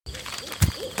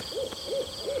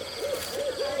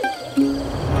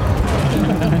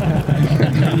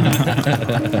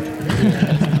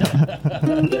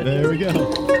There we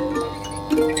go.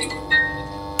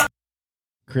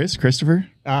 Christopher?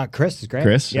 Chris is great.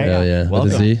 Chris? Yeah, Hell yeah. With a Welcome.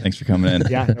 Z. Thanks for coming in.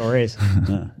 Yeah, no worries.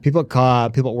 People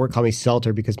at work call me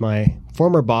Seltzer because my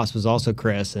former boss was also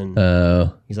Chris, and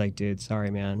Oh. he's like, dude,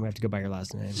 sorry, man, we have to go by your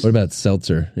last name. What about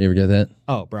seltzer? You ever get that?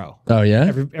 Oh, bro. Oh,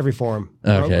 yeah? Every form.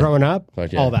 Okay. Growing up,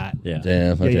 Fuck yeah. all that. Yeah.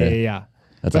 Damn. Yeah, Okay. yeah.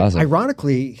 That's But awesome.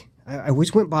 Ironically, I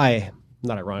always went by,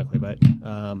 not ironically, but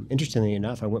interestingly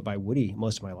enough, I went by Woody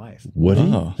most of my life. Woody?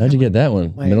 Oh. How'd you get that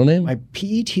one? Middle name? My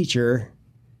PE teacher,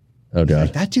 Oh, God.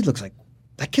 like, that kid looks like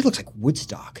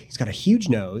Woodstock. He's got a huge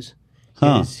nose.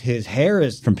 Huh. His hair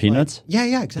is From Peanuts? Yeah,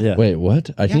 exactly. Yeah. Wait,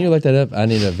 what? Can you look that up? I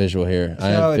need a visual here. So I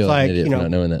it's feel like like, an idiot you for know,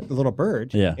 not knowing that. the little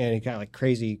bird. Yeah. And he got like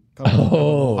crazy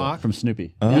Oh. hawk. From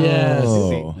Snoopy.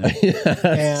 Oh. That's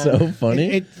And so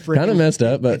funny. it Kind of messed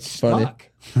up, but it's funny. stuck.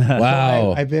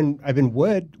 Wow. I've been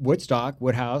Woodstock,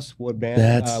 Woodhouse, Woodman.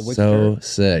 That's Woodster so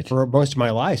sick. for most of my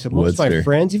life. So most of my Woodster.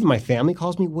 friends, even my family,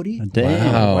 calls me Woody.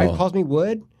 Damn. Wow. My wife calls me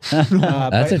Wood. That's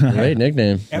But a great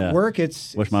nickname. At Yeah. work,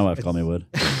 it's Wish my wife called me Wood.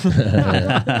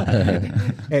 hey,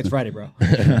 it's Friday, bro.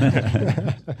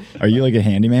 Are you like a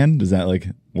handyman? Does that like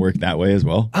work that way as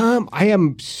well? I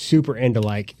am super into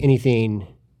like anything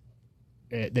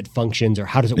that functions or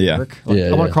how does it Yeah. work. Like, Yeah, I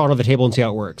want yeah. to crawl under the table and see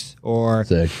how it works. Or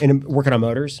Sick. and I'm working on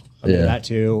motors. I'm doing Yeah. that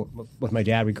too. With my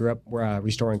dad, we grew up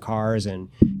restoring cars and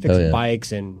Hell fixing yeah.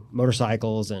 bikes and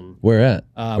motorcycles and. Where at?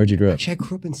 Where'd you grow up? Actually, I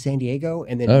grew up in San Diego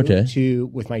and then Okay.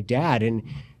 moved with my dad in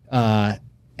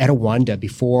Etowanda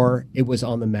before it was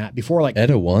on the map. Before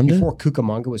Etowanda? Before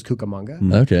Cucamonga was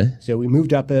Cucamonga. Okay. So we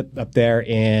moved up there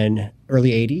in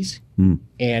early '80s, and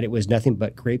it was nothing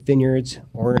but grape vineyards,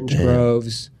 orange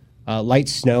groves, light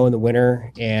snow in the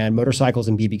winter, and motorcycles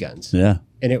and BB guns. Yeah.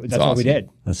 And that's what we awesome. did.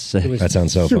 That's sick. It was That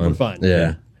sounds so super fun. fun.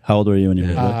 Yeah. How old were you when you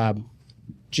moved up?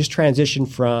 Just transitioned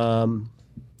from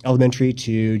elementary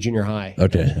to junior high.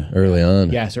 Okay. Early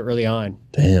on. Yeah, so early on.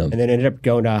 Damn. And then ended up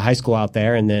going to high school out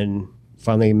there, and then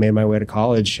finally made my way to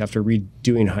college after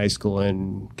redoing high school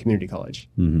and community college.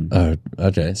 Oh,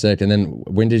 okay. Sick. And then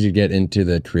when did you get into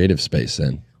the creative space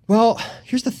then? Well,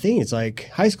 here's the thing. It's like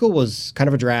high school was kind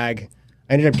of a drag.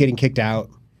 I ended up getting kicked out.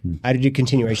 I had to do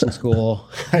continuation school.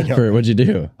 I know. What'd you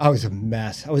do? I was a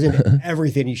mess. I was into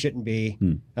everything you shouldn't be.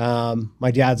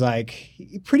 My dad's like,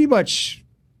 he pretty much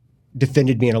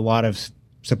defended me in a lot of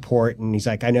support. And he's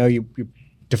like, I know you're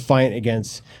defiant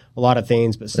against a lot of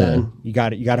things, but son, you got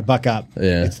to buck up.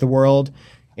 Yeah. It's the world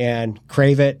and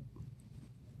crave it.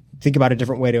 Think about a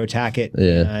different way to attack it.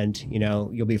 Yeah. And,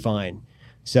 you'll be fine.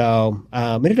 So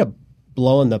ended up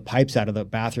blowing the pipes out of the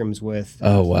bathrooms with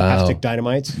Oh, wow. plastic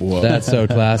dynamites. That's so I know,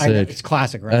 classic. it's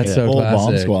classic, right? That's so Full bomb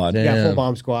classic. squad. Damn. Yeah, full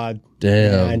bomb squad.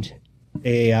 Damn. And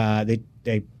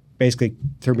they basically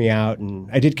threw me out, and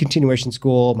I did continuation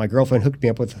school. My girlfriend hooked me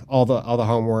up with all the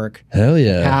homework. Hell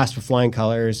yeah. Passed with flying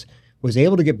colors. Was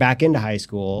able to get back into high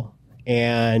school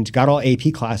and got all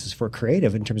AP classes for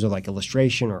creative in terms of like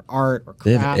illustration or art or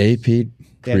They craft. have AP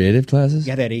creative classes?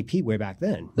 Yeah, they had AP way back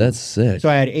then. That's sick. So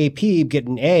I had AP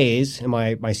getting A's in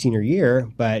my senior year,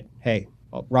 but hey,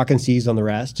 rocking C's on the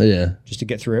rest Yeah. just to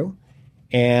get through.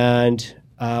 And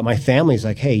my family's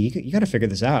like, hey, you got to figure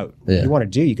this out. Yeah. What you want to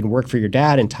do? You can work for your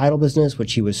dad in title business,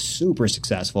 which he was super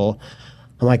successful.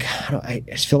 I'm like, I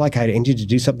just feel like I needed to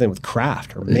do something with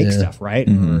craft or make stuff, right?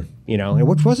 Or, and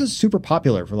which wasn't super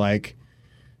popular for like,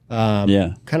 kind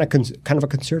of a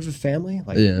conservative family.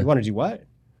 Like, you want to do what?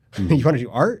 You want to do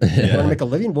art? You want to make a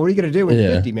living? What are you going to do when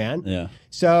you're 50, man? Yeah.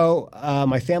 So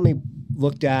my family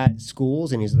looked at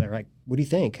schools, and they're like, "What do you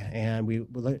think?" And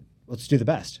let's do the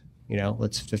best.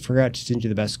 Let's figure out to do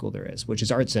the best school there is, which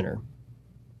is Art Center.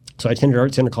 So I attended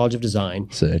Art Center College of Design.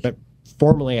 Sick. But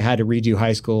formally, I had to redo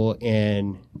high school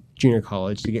and junior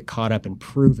college to get caught up and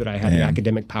prove that I had the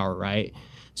academic power, right?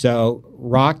 So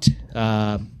rocked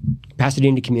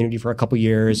Pasadena community for a couple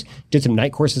years, did some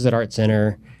night courses at Art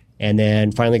Center, and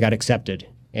then finally got accepted.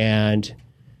 And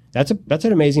that's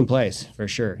an amazing place for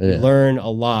sure. You learn a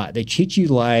lot. They treat you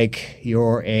like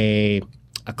you're a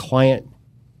client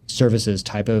services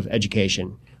type of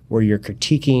education where you're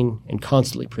critiquing and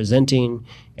constantly presenting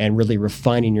and really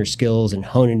refining your skills and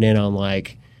honing in on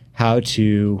like how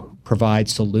to provide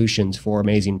solutions for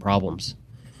amazing problems.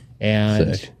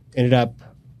 And Sick. ended up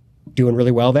doing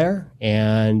really well there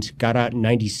and got out in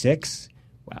 96.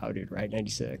 Wow, dude, right?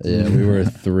 96. Yeah, we were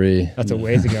 3. That's a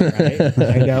ways ago, right?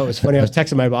 I know. It was funny. I was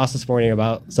texting my boss this morning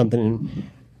about something,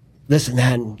 this and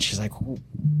that, and she's like,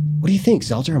 what do you think,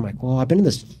 Zelter? I'm like, well, I've been in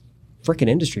this freaking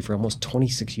industry for almost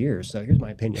 26 years, so here's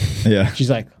my opinion. Yeah. She's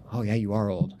like, oh, yeah, you are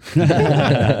old. Sorry,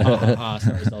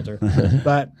 Zelter.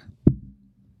 But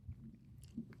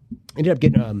ended up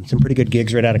getting some pretty good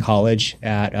gigs right out of college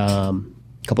at a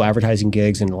couple advertising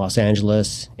gigs in Los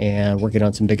Angeles and working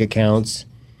on some big accounts.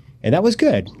 And that was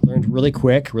good. Learned really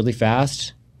quick, really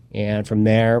fast. And from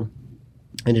there,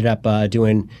 ended up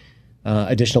doing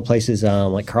additional places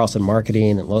like Carlson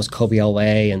Marketing and Los Kobe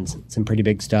LA and some pretty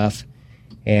big stuff.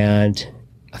 And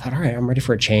I thought, all right, I'm ready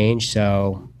for a change.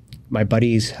 So my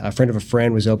buddies, a friend of a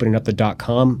friend, was opening up the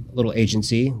 .com little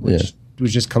agency, which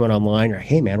was just coming online. Like,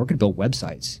 hey, man, we're going to build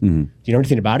websites. Do you know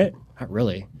anything about it? Not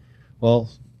really. Well,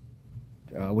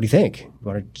 what do you think? You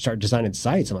want to start designing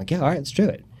sites? I'm like, yeah, all right, let's do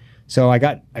it. So I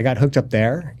got hooked up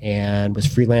there and was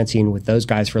freelancing with those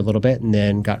guys for a little bit, and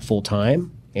then got full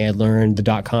time and learned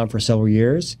the .com for several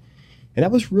years. And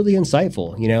that was really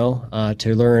insightful,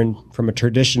 to learn from a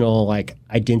traditional like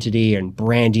identity and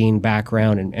branding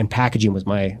background, and packaging was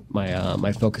my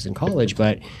focus in college,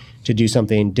 but to do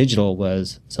something digital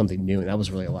was something new, and that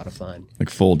was really a lot of fun. Like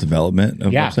full development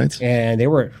of websites? And they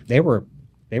were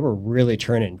really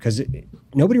turning because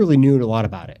nobody really knew a lot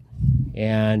about it.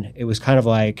 And it was kind of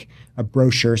like a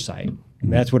brochure site.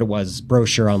 And that's what it was,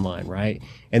 brochure online, right?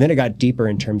 And then it got deeper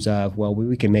in terms of, well,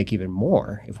 we can make even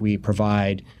more if we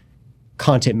provide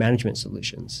content management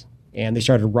solutions. And they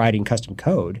started writing custom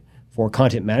code for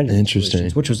content management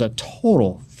solutions, which was a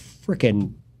total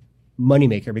freaking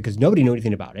moneymaker because nobody knew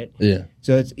anything about it. Yeah.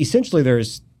 So it's essentially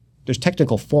there's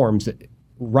technical forms that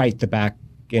write the back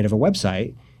end of a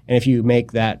website. And if you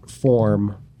make that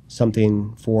form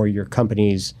something for your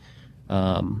company's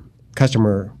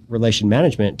customer relation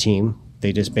management team,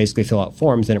 they just basically fill out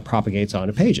forms and it propagates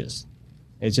onto pages.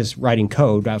 It's just writing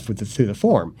code through the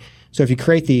form. So if you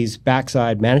create these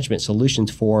backside management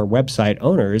solutions for website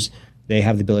owners, they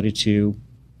have the ability to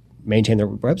maintain their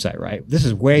website, right? This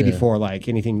is way before like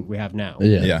anything we have now.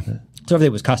 Yeah. So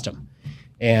everything was custom.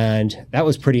 And that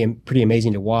was pretty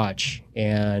amazing to watch.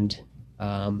 And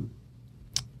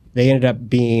they ended up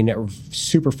being a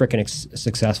super freaking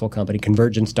successful company,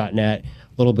 Convergence.net,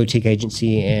 little boutique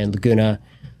agency in Laguna.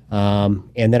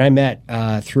 And then I met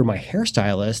through my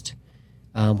hairstylist,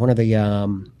 one of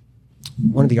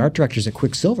the art directors at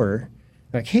Quicksilver.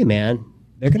 Like, hey man,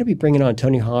 they're going to be bringing on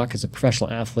Tony Hawk as a professional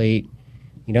athlete.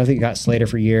 They got Slater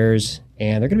for years,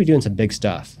 and they're going to be doing some big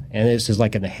stuff. And this is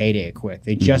like in the heyday of Quick.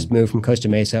 They just moved from Costa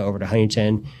Mesa over to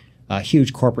Huntington, a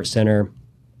huge corporate center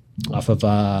off of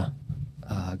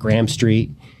Graham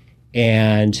Street.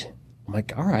 And I'm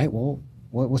like, all right, well,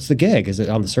 what's the gig? Is it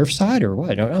on the surf side or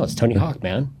what? No, it's Tony Hawk,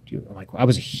 man. I'm like, I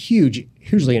was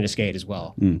hugely into skate as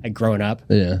well. Like growing up.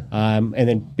 Yeah. And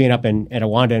then being up in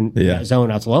Etiwanda zone,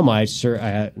 Altaloma,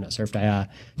 I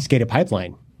skated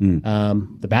Pipeline,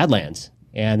 the Badlands.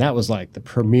 And that was like the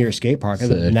premier skate park.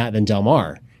 Other than that, than Del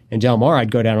Mar. And Del Mar,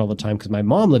 I'd go down all the time because my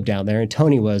mom lived down there, and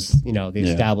Tony was, the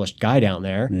established guy down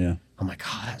there. Yeah. I'm like,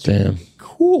 oh, that's really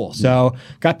cool. So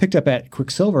got picked up at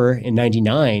Quicksilver in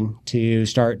 '99 to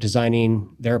start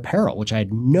designing their apparel, which I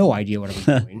had no idea what I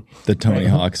was doing. The Tony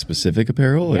Hawk specific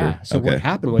apparel? Yeah. So what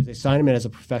happened was they signed him in as a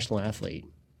professional athlete.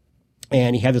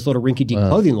 And he had this little rinky-dink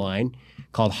clothing line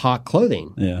called Hawk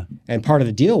Clothing. Yeah. And part of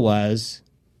the deal was,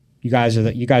 you guys are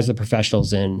the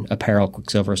professionals in apparel,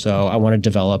 Quicksilver, so I want to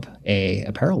develop a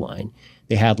apparel line.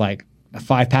 They had like a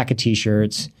 5-pack of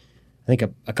T-shirts, I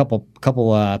think a couple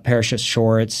pair of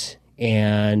shorts,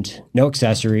 and no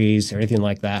accessories or anything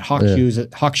like that. Hawk shoes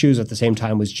at the same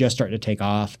time was just starting to take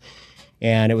off,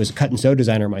 and it was a cut and sew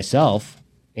designer myself.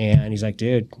 And he's like,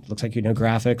 dude, looks like you know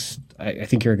graphics. I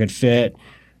think you're a good fit.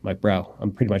 I'm like, bro,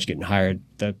 I'm pretty much getting hired.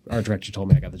 The art director told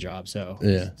me I got the job, so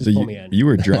just pull me in. You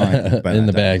were drawing by in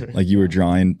the time. bag, like you were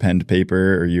drawing pen to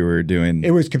paper, or you were doing.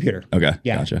 It was computer. Okay,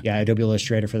 yeah, gotcha. Yeah, Adobe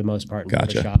Illustrator for the most part.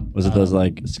 Gotcha. Photoshop. Was it those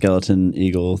like skeleton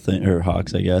eagle thing or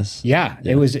hawks? I guess. Yeah,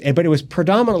 it was, but it was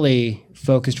predominantly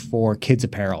focused for kids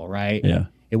apparel, right? Yeah,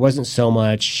 it wasn't so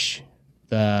much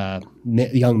the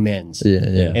young men's.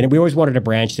 Yeah. And we always wanted to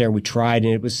branch there. We tried,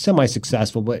 and it was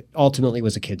semi-successful, but ultimately it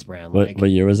was a kid's brand. What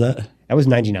year was that? That was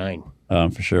 99.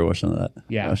 For sure wore some of that.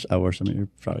 Yeah. I wore some of your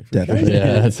product. For Definitely. sure.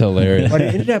 Yeah, that's hilarious. But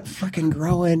it ended up freaking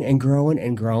growing and growing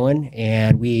and growing.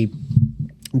 And we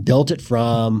built it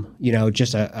from,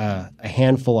 just a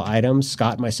handful of items,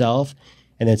 Scott and myself.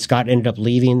 And then Scott ended up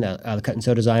leaving, the cut and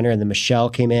sew designer. And then Michelle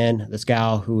came in, this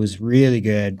gal who was really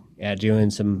good at doing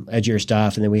some edgier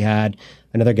stuff. And then we had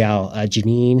another gal,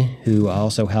 Janine, who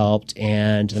also helped.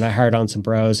 And then I hired on some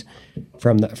bros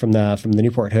from the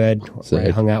Newport Hood where I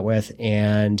hung out with.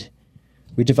 And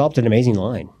we developed an amazing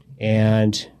line.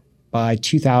 And by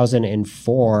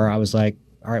 2004, I was like,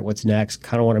 all right, what's next?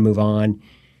 Kind of want to move on.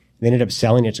 They ended up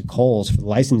selling it to Kohl's for the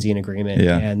licensing agreement,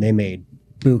 and they made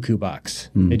buku bucks.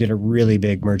 They did a really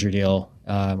big merger deal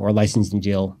or licensing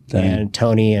deal. Dang. And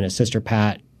Tony and his sister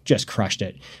Pat just crushed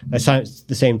it. At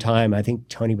the same time, I think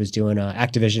Tony was doing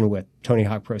Activision with Tony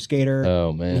Hawk Pro Skater.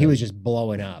 Oh, man. And he was just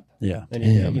blowing up. Yeah. And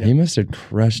Damn, he must have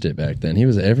crushed it back then. He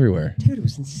was everywhere. dude, it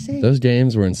was insane. Those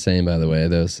games were insane, by the way.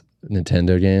 Those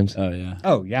Nintendo games. Oh yeah.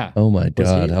 Oh yeah. Oh my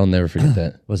God, he- I'll never forget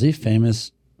that. Was he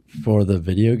famous for the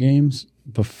video games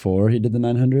before he did the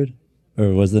 900, or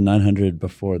was the 900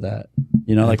 before that?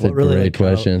 You know, That's like a what really great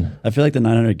question. I feel like the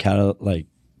 900 like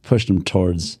pushed him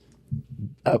towards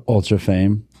ultra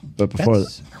fame, but before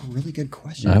That's a really good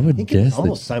question. I would think it was guess that-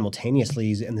 almost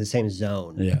simultaneously in the same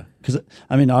zone. yeah, because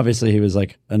I mean, obviously he was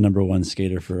like a number one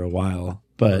skater for a while,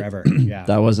 but Forever. Yeah.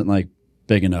 that wasn't like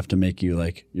big enough to make you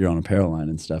like your own apparel line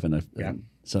and stuff. And Yeah.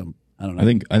 so I don't know.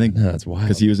 I think No, that's wild.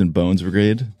 because he was in Bones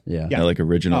Brigade, yeah. Yeah. that like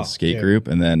original Oh, skate dude. group,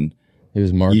 and then He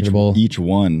was marketable. each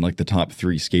one, like the top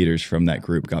 3 skaters from that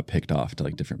group, got picked off to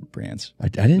like different brands. I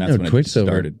didn't That's know when it Quicksilver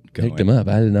started picked going. him up.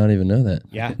 I did not even know that.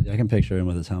 Yeah. I can picture him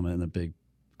with his helmet and the big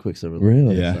Quicksilver logo Really? on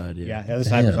the Yeah. side, Yeah. The other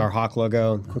side was Damn. our Hawk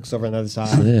logo, Quicksilver on the other side.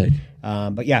 Sick.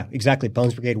 But yeah, exactly.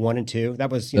 Bones Brigade 1 and 2.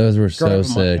 That was Those were growing up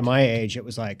so at sick. At my age, it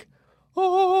was like,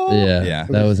 oh, Yeah, Yeah.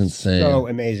 that was insane. so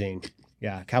amazing.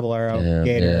 Yeah, Caballero, yeah,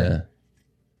 Gator. yeah.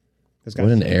 Those guys.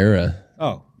 What an era.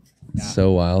 Oh,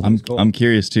 So wild. I'm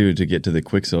curious too to get to the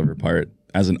Quicksilver part.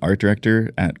 As an art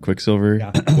director at Quicksilver,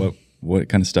 Yeah. what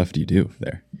kind of stuff do you do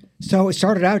there? so it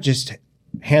started out just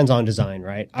hands-on design,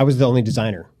 right? I was the only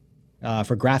designer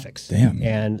for graphics. Damn.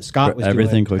 And Scott was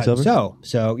everything doing Quicksilver?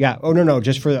 So yeah. Oh no,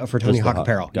 just for Tony the Hawk Hawk.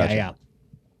 apparel. Gotcha. Yeah.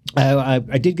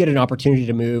 I did get an opportunity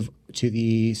to move to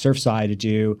the surf side to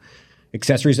do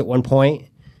accessories at one point,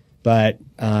 but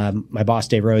my boss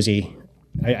Dave Rosie,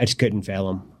 I just couldn't fail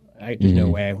him. There's no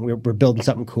way. We're building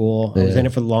something cool. I was in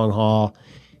it for the long haul.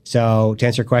 So to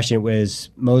answer your question, it was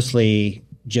mostly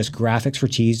just graphics for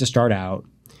tees to start out.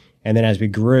 And then as we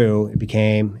grew, it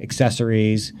became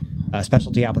accessories,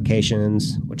 specialty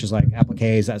applications, which is like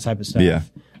appliques, that type of stuff. Yeah.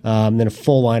 Then a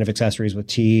full line of accessories with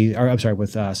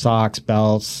with socks,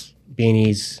 belts,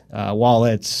 beanies,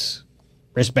 wallets,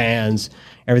 wristbands,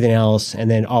 everything else, and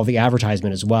then all the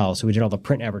advertisement as well. So we did all the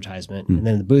print advertisement, and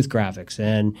then the booth graphics,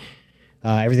 and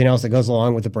everything else that goes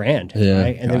along with the brand. Yeah,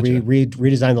 right? And then we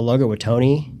redesigned the logo with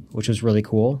Tony, which was really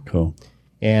cool. Cool.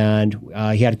 And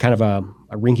he had kind of a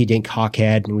rinky-dink hawk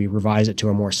head, and we revised it to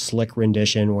a more slick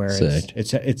rendition where Sick.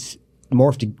 it's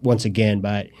morphed once again.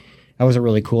 But that was a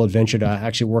really cool adventure to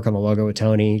actually work on the logo with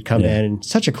Tony. Come in, and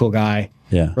such a cool guy.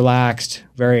 Yeah. Relaxed,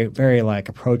 very very like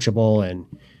approachable, and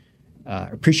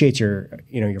appreciates your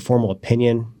formal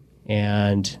opinion.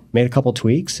 And made a couple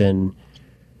tweaks and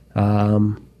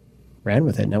ran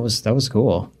with it, and that was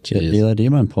cool. Jeez. Eli, do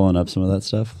you mind pulling up some of that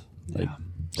stuff? Like,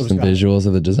 Some visuals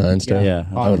of the design stuff. Yeah.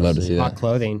 I would love to see Hot that.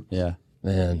 clothing. yeah.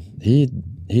 Man, he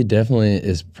definitely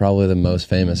is probably the most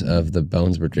famous of the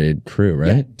Bones Brigade crew,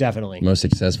 right? Yeah, definitely. Most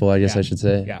successful, I guess Yeah. I should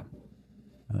say. Yeah.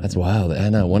 That's wild.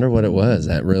 And I wonder what it was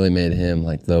that really made him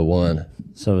like the one.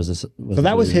 So was this? So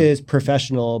that was his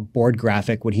professional board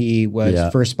graphic when he was Yeah.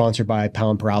 first sponsored by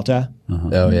Powell and Peralta.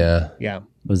 Oh yeah. Yeah.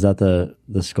 Was that the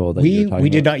skull that you We were talking we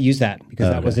did about? not use that because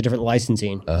that was a different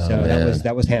licensing. So man.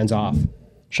 that was hands off.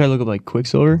 Should I look up like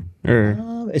Quicksilver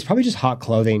or It's probably just hot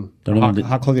clothing. Don't Or even do-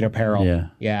 hot clothing apparel. Yeah.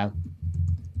 Yeah.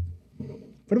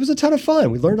 But it was a ton of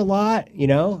fun. We learned a lot, and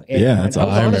Yeah, that's Oh, I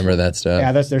was I honest- remember that stuff.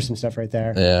 Yeah, there's some stuff right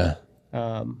there. Yeah.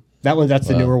 That's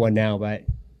the newer one now, but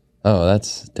Oh,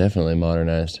 that's definitely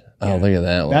modernized. Oh, look at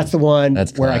that one. that's the one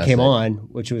That's where I came classic. on,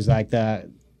 which was like the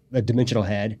dimensional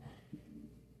head.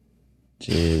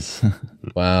 Jeez.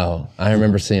 Wow. I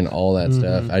remember seeing all that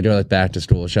stuff. I do like back to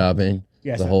school shopping.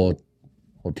 Yes, The I- whole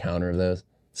counter of those.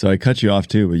 So I cut you off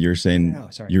too, but you're saying No,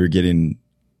 sorry. you were getting,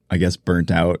 I guess, burnt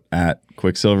out at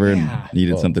Quicksilver Yeah. and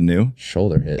needed something new.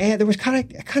 Shoulder hit. And there was kind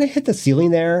of hit the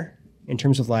ceiling there in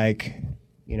terms of like,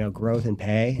 growth and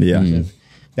pay. Yeah. In terms of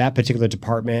that particular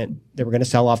department, they were going to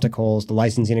sell off to Kohl's, the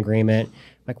licensing agreement.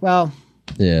 Like, well,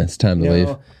 Yeah, it's time to leave.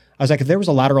 I was like, if there was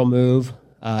a lateral move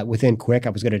within Quick, I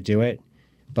was going to do it.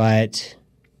 But,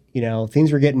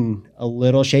 things were getting a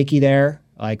little shaky there.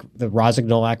 Like the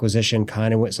Rosignol acquisition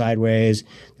kind of went sideways.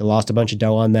 They lost a bunch of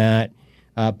dough on that.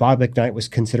 Bob McKnight was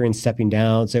considering stepping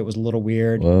down, so it was a little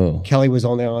weird. Whoa. Kelly was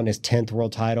only on his 10th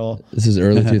world title. This is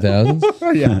early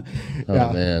 2000s? Yeah.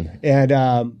 Oh, man. And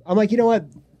I'm like, you know what?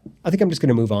 I think I'm just going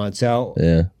to move on. So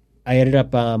Yeah. I ended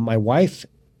up, my wife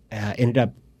ended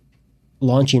up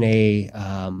launching a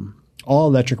all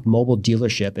electric mobile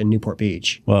dealership in Newport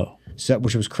Beach, Whoa.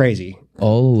 which was crazy.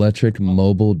 All electric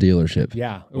mobile dealership.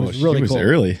 Yeah, it Well, was she really was cool.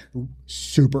 early.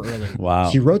 Super early. Wow.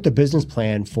 She wrote the business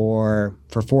plan for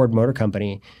Ford Motor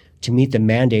Company to meet the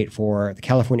mandate for the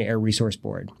California Air Resource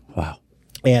Board. Wow.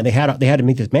 And they had to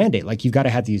meet this mandate. Like, you've got to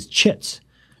have these chits,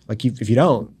 Like if you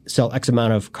don't sell X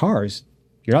amount of cars,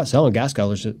 you're not selling gas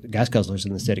guzzlers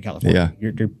in the state of California.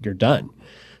 Yeah. You're done.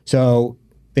 So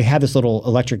they had this little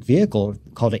electric vehicle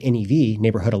called an NEV,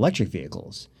 neighborhood electric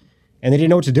vehicles, and they didn't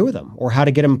know what to do with them or how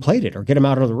to get them plated or get them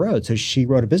out on the road. So she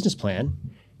wrote a business plan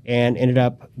and ended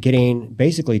up getting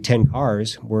basically 10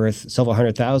 cars worth several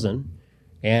 $100,000.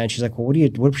 And she's like, well,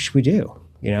 what should we do?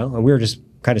 And we were just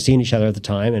kind of seeing each other at the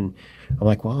time. And I'm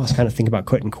like, well, I was kind of thinking about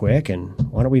quitting quick. And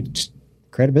why don't we just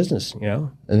create a business,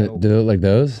 And do it like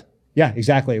those? Yeah,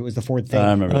 exactly. It was the Ford Think.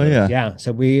 I remember. Oh, that. yeah. Yeah.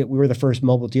 So we were the first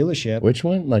mobile dealership. Which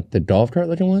one? Like the golf cart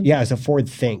looking one? Yeah, it's a Ford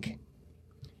Think.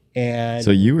 And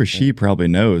So you or she probably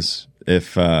knows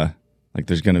if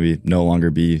there's going to be no longer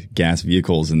be gas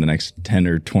vehicles in the next 10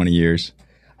 or 20 years.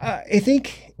 I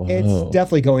think it's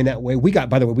definitely going that way.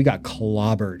 By the way, we got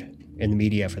clobbered in the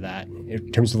media for that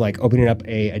in terms of like opening up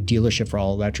a dealership for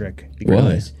all electric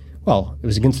because, well, it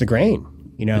was against the grain.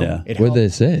 Yeah. It What'd helped. they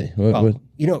say? Well,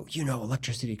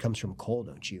 electricity comes from coal,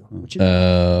 don't you? Which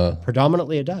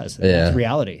predominantly it does. That's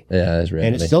reality. Yeah, that's reality.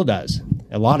 And it still does.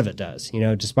 A lot of it does.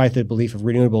 Despite the belief of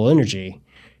renewable energy,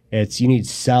 you need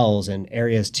cells and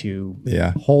areas to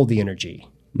hold the energy,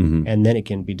 and then it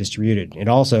can be distributed. It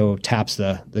also taps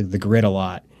the grid a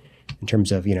lot in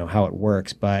terms of how it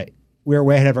works. But we were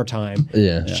way ahead of our time.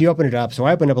 Yeah. She opened it up, so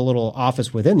I opened up a little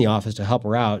office within the office to help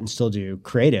her out and still do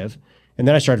creative. And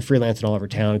then I started freelancing all over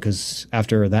town because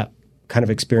after that kind of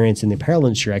experience in the apparel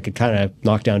industry, I could kind of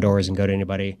knock down doors and go to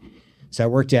anybody. So I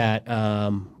worked at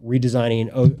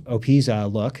redesigning OP's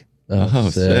look. Oh,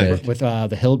 sick. With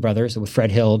the Hild brothers, with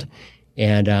Fred Hild.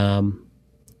 And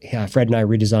Fred and I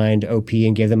redesigned OP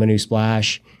and gave them a new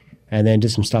splash. And then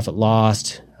did some stuff at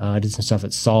Lost, did some stuff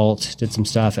at Salt, did some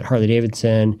stuff at Harley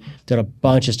Davidson, did a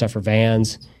bunch of stuff for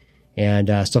Vans, and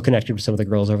still connected with some of the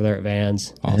girls over there at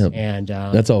Vans. Awesome. And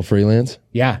That's all freelance?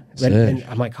 yeah. Sick. And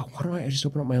I'm like, why don't I just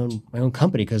open up my own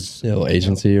company? Because A little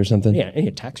agency or something? yeah, I need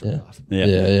a tax write-off.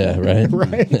 Yeah, right?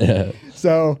 Right. Yeah.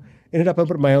 So ended up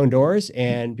opening my own doors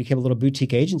and became a little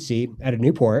boutique agency out of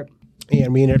Newport.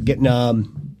 And we ended up getting a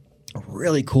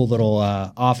really cool little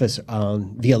office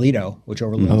on Via Lido, which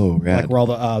overlooks rad. like where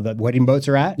all the wedding boats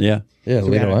are at. Yeah. Yeah, So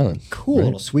we had Lido a Island. Cool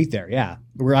little suite there. Yeah.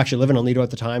 We were actually living on Lido at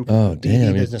the time. Oh, The damn, EV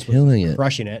you're business was killing it.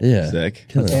 crushing it. Yeah. Sick.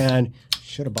 Killing it. And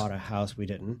should have bought a house. We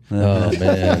didn't. Oh,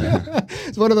 man.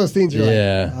 It's one of those things you're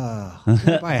Yeah.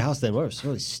 like, buy a house then. What was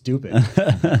really stupid.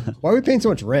 Why are we paying so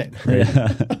much rent?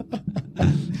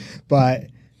 But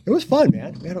it was fun,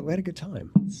 man. We had a good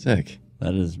time. Sick.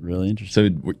 That is really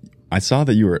interesting. So I saw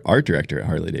that you were art director at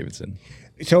Harley Davidson.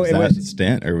 So Was it that was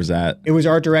Stant or was that? it was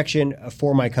art direction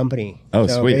for my company. Oh,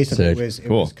 so sweet. Basically, Sick. it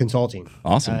Cool. was consulting.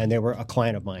 Awesome. And they were a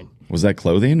client of mine. Was that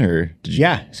clothing or did you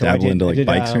Yeah. So dabble into I like did,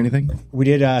 bikes or anything? We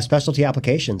did specialty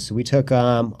applications. So we took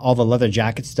all the leather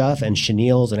jacket stuff and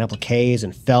chenilles and appliques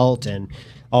and felt and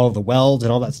all of the welds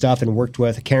and all that stuff and worked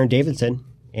with Karen Davidson.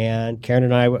 And Karen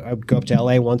and I would go up to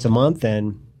LA once a month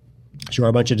and show her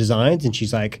a bunch of designs. And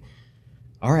she's like,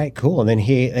 all right, cool. And then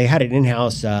they had an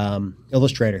in-house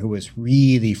illustrator who was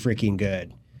really freaking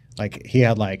good. Like he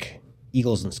had like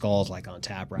eagles and skulls like on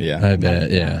tap, right? Yeah. I bet,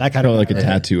 yeah. That kind Kind of of like a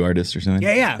tattoo artist or something.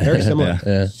 yeah, very similar.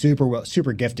 Yeah.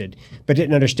 Super gifted, but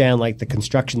didn't understand like the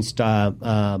construction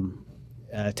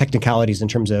technicalities in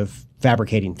terms of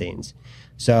fabricating things.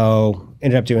 So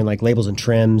ended up doing like labels and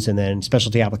trims and then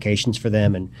specialty applications for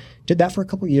them, and did that for a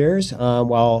couple of years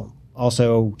while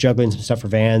also juggling some stuff for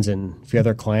Vans and a few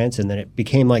other clients. And then it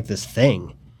became like this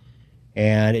thing,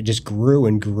 and it just grew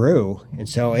and grew. And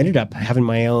so I ended up having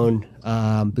my own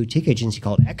boutique agency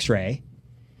called X-Ray.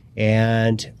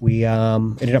 And we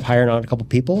ended up hiring on a couple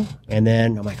people. And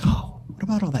then I'm like, oh, what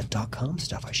about all that .com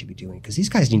stuff I should be doing? Because these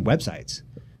guys need websites.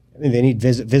 I mean, they need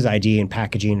Viz ID and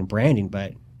packaging and branding,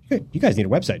 but you guys need a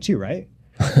website too, right?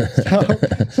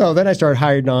 So then I started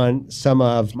hiring on some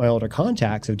of my older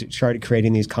contacts who started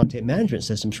creating these content management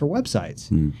systems for websites.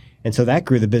 And so that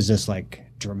grew the business like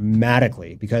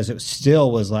dramatically because it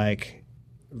still was like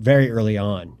very early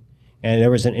on. And there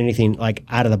wasn't anything like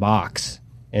out of the box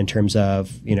in terms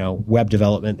of, web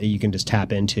development that you can just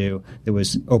tap into that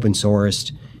was open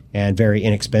sourced and very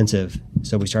inexpensive.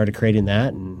 So we started creating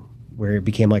that, and where it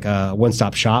became like a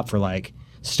one-stop shop for like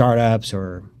startups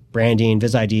or branding,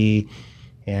 Viz ID,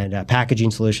 and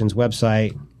packaging solutions,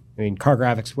 website, car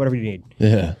graphics, whatever you need.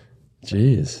 Yeah.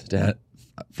 Jeez. Dad,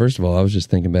 first of all, I was just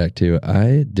thinking back too.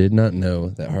 I did not know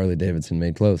that Harley Davidson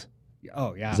made clothes.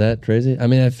 Oh, yeah. Is that crazy? I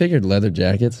mean, I figured leather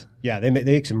jackets. Yeah, they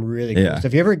make some really cool stuff.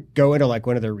 If you ever go into like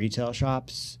one of their retail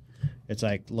shops, it's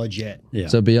like legit. Yeah.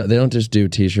 So they don't just do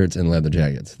T-shirts and leather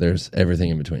jackets. There's everything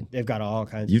in between. They've got all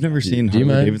kinds You've never seen do you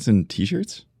Harley mind? Davidson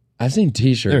t-shirts? I've seen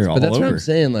T-shirts, They're but all that's what I'm over.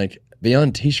 saying. Like,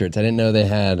 beyond t-shirts, I didn't know they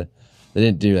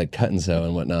didn't do like cut and sew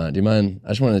and whatnot. Do you mind? I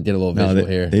just want to get a little visual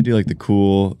here. They do like the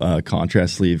cool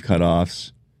contrast sleeve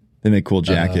cutoffs. They make cool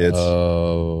jackets.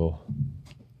 Oh,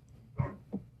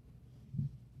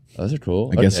 those are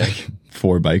cool. I guess like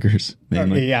for bikers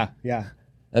mainly. Yeah.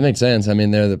 That makes sense. I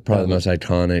mean, they're probably the most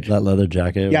iconic. That leather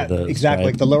jacket. Yeah, with the exactly.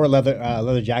 Like stripe. the lower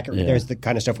leather jacket. Yeah. There's the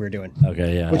kind of stuff we were doing.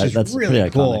 Okay, yeah. Which is that's really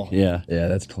pretty cool. iconic. Yeah. Yeah,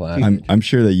 that's classic. I'm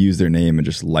sure they use their name and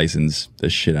just license the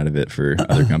shit out of it for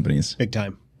other companies. Big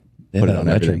time. They have put it an on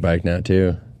electric everything. bike now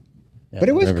too. But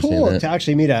it was I've never seen cool that. to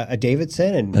actually meet a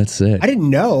Davidson, and That's sick. I didn't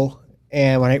know.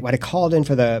 And when I called in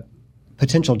for the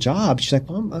potential job, she's like,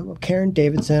 "Well, I'm Karen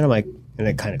Davidson." I'm like, and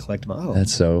it kind of clicked. Oh,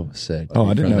 That's so sick. Oh,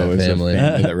 I didn't From know that it was family. a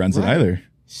family that runs it Right. either.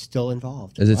 still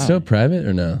involved. Is it still private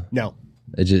or no? No.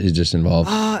 It's just involved.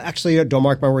 Actually, don't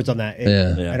mark my words on that.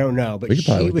 Yeah. I don't know, but We could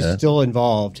probably she look was that. still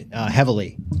involved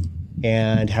heavily,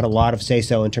 and had a lot of say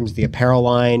so in terms of the apparel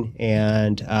line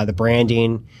and the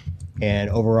branding and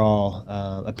overall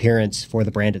appearance for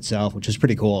the brand itself, which was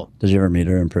pretty cool. Did you ever meet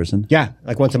her in person? Yeah,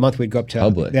 like once a month we'd go up to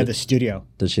Public. They had the studio.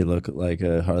 Did she look like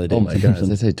a Harley Oh Davidson? my god! person?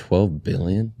 Did they say 12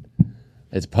 billion?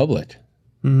 It's public.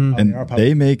 And they are public.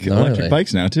 they make No, electric they-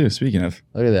 bikes now too. Speaking of,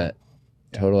 Look at that.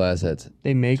 Total assets.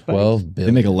 They make 12 bikes?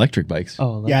 billion. they make electric bikes.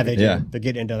 Oh, Yeah, they do. Yeah. They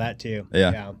get into that too.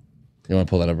 Yeah. You want to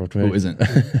pull that up real quick? Who isn't?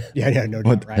 Yeah, no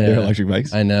What? doubt, right? They're electric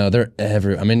bikes. I know they're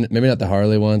every. I mean, maybe not the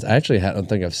Harley ones. I actually don't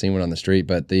think I've seen one on the street,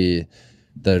 but the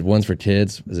ones for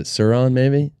kids. Is it Suron?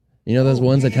 Maybe you know those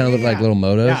ones that kind of look like little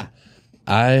motos. Yeah.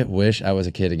 I wish I was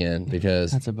a kid again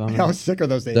because That's a bummer. How sick are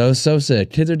those things? those so sick.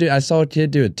 Kids are I saw a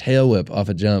kid do a tail whip off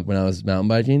a jump when I was mountain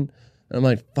biking. And I'm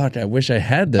like, fuck, I wish I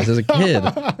had this as a kid. You know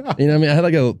what I mean? I had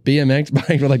like a BMX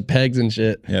bike with like pegs and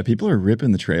shit. Yeah, people are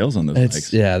ripping the trails on those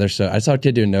bikes. Yeah, they're so. I saw a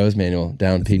kid do a nose manual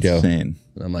down Pico. Insane.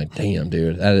 And I'm like, damn,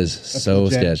 dude, that is so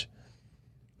legit. sketch.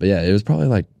 But yeah, it was probably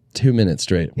like 2 minutes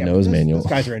straight Yeah, nose those- manual. Those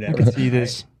guys are into I can see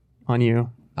this on you,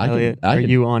 Elliot. I or could-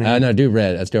 you on it. No, do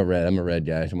red. Let's go red. I'm a red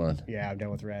guy. Come on. Yeah, I'm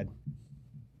done with red.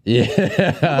 Yeah.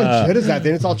 What shit is that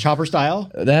thing? It's all chopper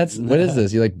style. That's what is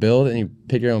this? You like build and you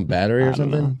pick your own battery or I don't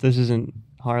know. something? This isn't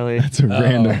Harley. It's a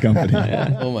random company.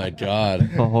 Oh my god,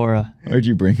 Bahora. Where'd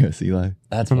you bring us, Eli?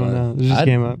 that's I don't fun. know. This just I'd,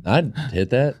 came up. I'd hit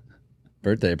that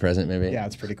birthday present maybe. Yeah,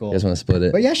 it's pretty cool. You guys want to split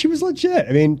it? But yeah, she was legit.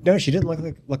 I mean, no, she didn't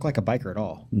look like a biker at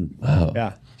all. Wow.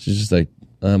 Yeah, She's just like,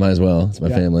 I might as well. It's my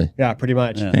family. yeah, pretty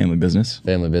much. Yeah. Family business.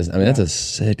 Family business. I mean, that's a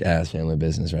sick ass family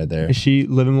business right there. Does she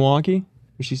live in Milwaukee?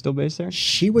 Is she still based there?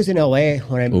 She was in LA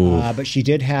when but she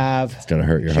did have. It's gonna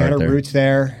hurt your she had heart her there. roots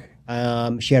there.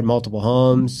 She had multiple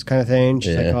homes, kind of thing.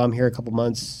 She's like, Yeah. "Oh, I'm here a couple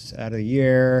months out of the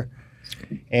year,"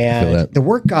 Feel and that. the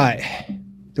work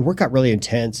got really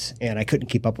intense, and I couldn't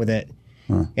keep up with it,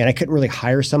 and I couldn't really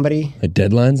hire somebody. Like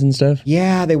deadlines and stuff.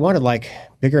 Yeah, they wanted like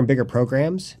bigger and bigger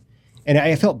programs, and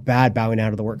I felt bad bowing out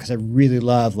of the work because I really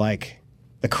love like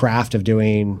the craft of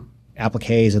doing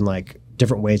appliques and like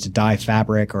different ways to dye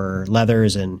fabric or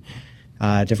leathers and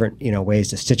different ways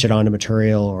to stitch it onto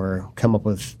material or come up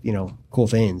with cool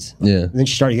things. Yeah. And then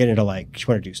she started getting into like she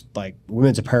wanted to do like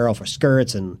women's apparel for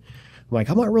skirts, and I'm like,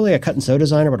 I'm not really a cut and sew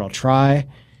designer, but I'll try.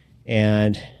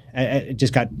 And it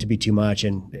just got to be too much,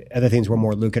 and other things were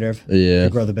more lucrative Yeah. to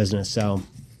grow the business. So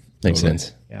Makes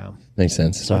sense. yeah. Makes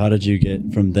sense. So how did you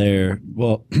get from there?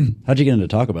 Well, how'd you get into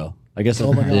Taco Bell? I guess.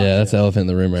 Oh my God. Yeah, that's the elephant in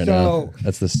the room right So- now.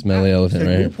 That's the smelly elephant So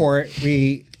right here. Newport,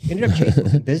 we ended up chasing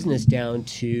some business down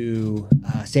to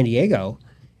San Diego,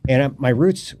 and my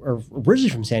roots are originally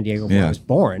from San Diego where I Yeah. was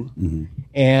born.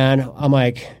 And I'm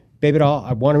like, baby doll,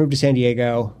 I want to move to San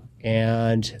Diego,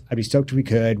 and I'd be stoked if we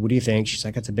could. What do you think? She's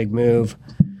like, that's a big move.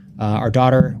 Our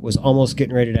daughter was almost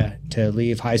getting ready to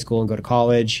leave high school and go to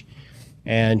college,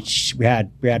 and we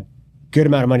had good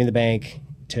amount of money in the bank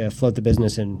to float the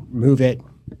business and move it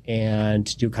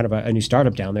and do kind of a new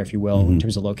startup down there, if you will, in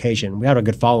terms of location. We had a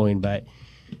good following, but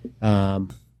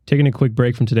Taking a quick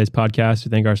break from today's podcast to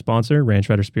thank our sponsor, Ranch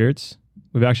Rider Spirits.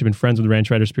 We've actually been friends with Ranch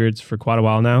Rider Spirits for quite a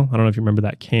while now. I don't know if you remember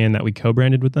that can that we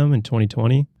co-branded with them in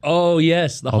 2020, Oh,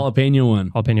 yes, the jalapeno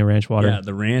one. Jalapeno Ranch Water. Yeah,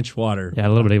 the ranch water. Yeah, a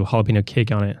little bit of jalapeno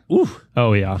kick on it. Ooh,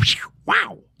 Oh, yeah.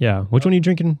 wow. Yeah. Which one are you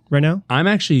drinking right now? I'm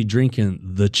actually drinking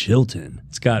the Chilton.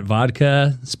 It's got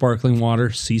vodka, sparkling water,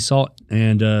 sea salt,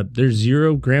 and there's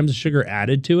 0 grams of sugar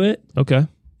added to it. Okay.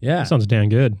 Yeah, That sounds damn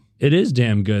good. it is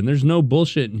damn good. And there's no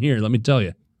bullshit in here, let me tell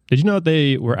you. Did you know that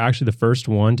they were actually the first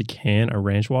one to can a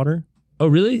ranch water? Oh,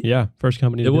 really? Yeah. First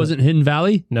company to It do wasn't Hidden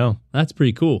Valley? No. That's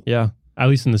pretty cool. Yeah. At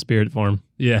least in the spirit form.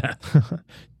 Yeah.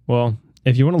 Well,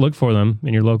 if you want to look for them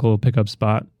in your local pickup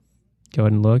spot, go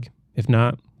ahead and look. If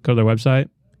not, go to their website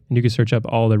and you can search up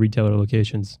all the retailer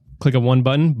locations. Click a one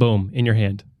button, boom, in your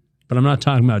hand. but I'm not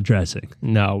talking about dressing.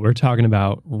 No, we're talking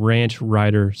about Ranch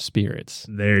Rider Spirits.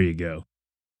 There you go.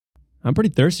 I'm pretty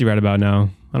thirsty right about now.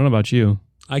 I don't know about you.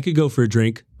 I could go for a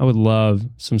drink. I would love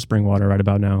some spring water right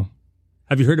about now.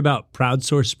 Have you heard about Proud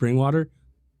Source Spring Water?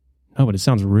 Oh, but it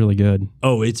sounds really good.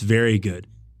 Oh, it's very good.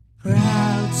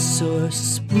 Proud Source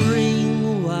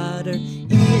Spring Water,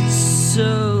 it's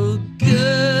so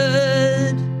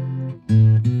good.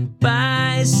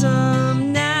 Buy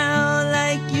some now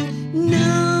like you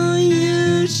know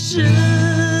you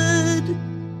should.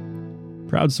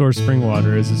 Proud Source Spring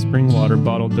Water is a spring water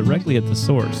bottled directly at the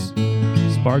source.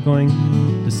 Sparkling,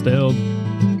 distilled.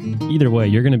 Either way,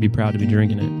 you're going to be proud to be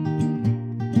drinking it.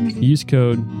 Use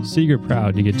code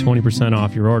SECRETPROUD to get 20%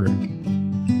 off your order.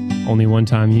 Only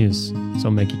one-time use, so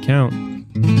make it count.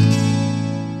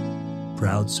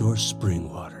 Proud Source Spring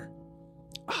Water.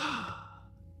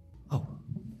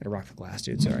 Gotta rock the glass,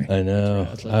 dude. Sorry. I know.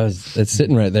 It's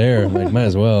sitting right there. I'm like, might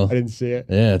as well. I didn't see it.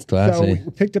 Yeah, it's So classy.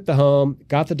 we picked up the home,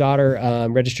 got the daughter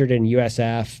registered in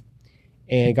USF,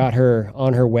 and got her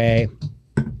on her way,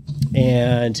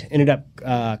 and ended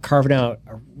up carving out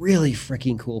a really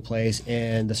freaking cool place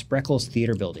in the Spreckles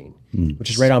Theater Building,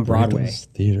 which is right on Broadway. Spreckles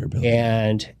Theater building.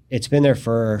 And it's been there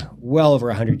for well over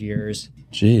 100 years,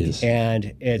 Jeez. and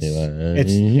it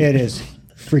is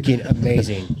freaking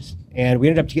amazing. And we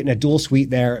ended up getting a dual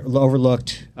suite there,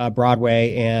 overlooked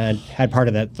Broadway, and had part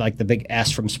of that, like the big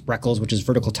S from Spreckles, which is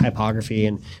vertical typography,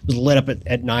 and it was lit up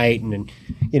at night, and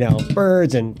you know,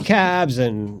 birds and cabs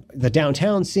and the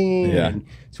downtown scene. Yeah. And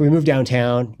so we moved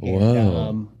downtown. Whoa.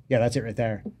 And, yeah, that's it right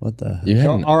there. What the? You had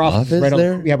So an our office, right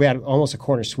there? On, yeah, we had almost a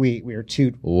corner suite. We were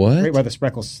What? right by the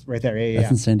Spreckles right there. Yeah, That's yeah,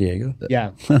 in San Diego.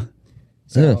 yeah.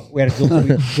 So we had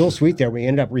a dual suite there. We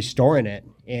ended up restoring it,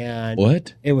 and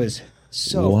What? it was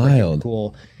so Wild. freaking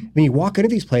cool. I mean, you walk into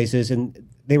these places, and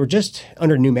they were just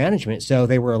under new management, so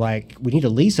they were like, "We need to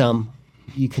lease them.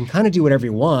 You can kind of do whatever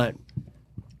you want,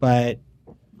 but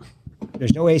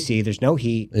there's no AC, there's no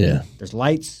heat, Yeah. there's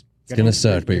lights." It's going to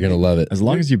suck, but you're going to love it. As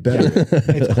long as you bet it.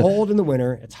 It's cold in the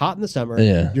winter. It's hot in the summer.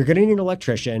 Yeah. You're going to need an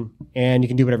electrician, and you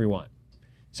can do whatever you want.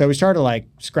 So we started like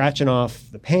scratching off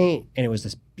the paint, and it was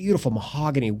this beautiful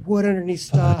mahogany wood underneath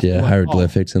stuff. Yeah, I'm like,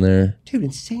 hieroglyphics in there. oh, dude,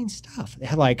 insane stuff. They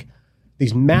had like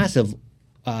these massive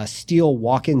steel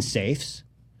walk-in safes.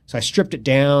 So I stripped it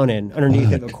down, and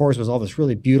underneath it, of course, was all this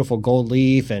really beautiful gold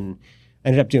leaf, and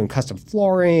ended up doing custom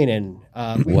flooring. And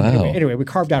Wow. Anyway, we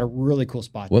carved out a really cool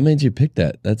spot. What made you pick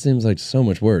that? That seems like so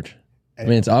much work. I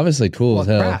mean, it's obviously cool Well, as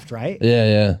hell. craft, right? Yeah,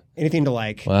 yeah. Anything to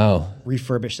like Wow.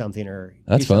 refurbish something or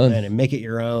That's do something fun. and make it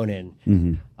your own.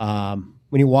 And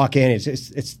when you walk in, it's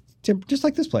just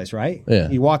like this place, right? Yeah.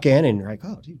 You walk in and you're like,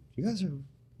 oh, dude, you guys are,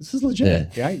 this is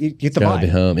legit. Yeah. You get the Gotta be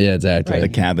vibe. home. Yeah, exactly. Right. The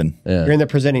cabin. Yeah. You're in there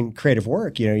presenting creative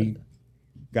work. You know, you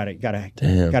gotta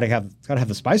have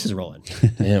the spices rolling.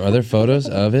 Damn. Are there photos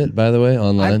of it, by the way,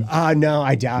 online? No,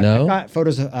 I doubt. No? I've got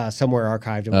photos somewhere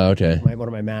archived in Oh, okay. one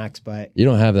of my Macs, but You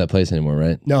don't have that place anymore,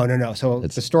 right? no. So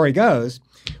the story goes,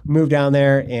 we moved down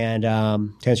there, and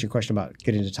to answer your question about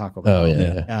getting to Taco Bell, Oh,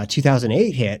 yeah.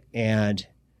 2008 hit, and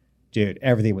dude,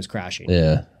 everything was crashing.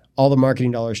 Yeah. All the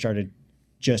marketing dollars started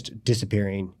just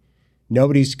disappearing.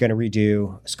 Nobody's going to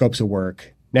redo scopes of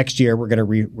work. Next year,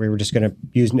 we're just going to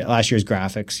use last year's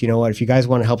graphics. You know what? If you guys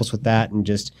want to help us with that and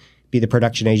just be the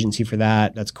production agency for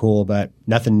that, that's cool. But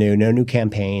nothing new, no new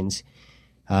campaigns,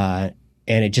 and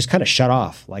it just kind of shut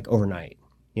off like overnight.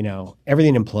 You know,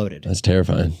 everything imploded. That's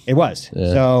terrifying. It was.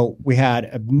 Yeah. So we had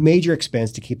a major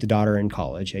expense to keep the daughter in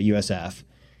college at USF,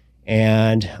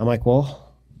 and I'm like,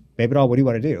 well, baby doll, what do you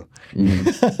want to do?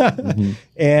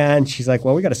 And she's like,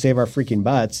 well, we got to save our freaking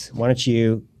butts. Why don't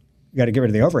you got to get rid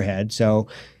of the overhead? So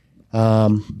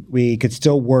we could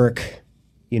still work,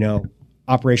 you know,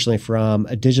 operationally from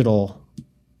a digital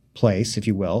place, if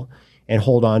you will, and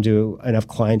hold on to enough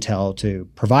clientele to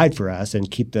provide for us and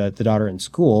keep the daughter in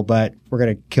school. But we're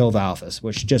going to kill the office,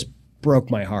 which just broke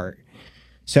my heart.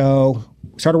 So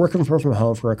started working from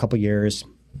home for a couple years.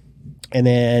 And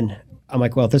then I'm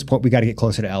like, well, at this point, we got to get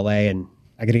closer to LA, and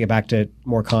I got to get back to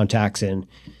more contacts in,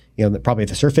 you know, probably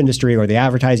the surf industry or the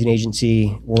advertising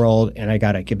agency world. And I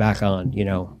got to get back on, you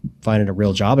know, finding a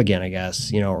real job again, I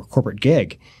guess, you know, or corporate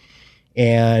gig.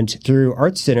 And through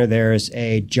Arts Center, there's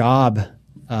a job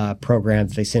program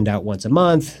that they send out once a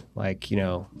month, like, you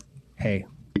know, hey,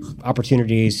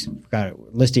 opportunities,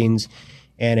 got listings,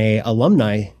 and a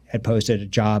alumni had posted a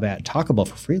job at Taco Bell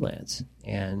for freelance.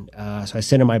 And so I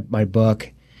sent her my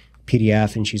book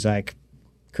PDF, and she's like,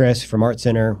 Chris from Art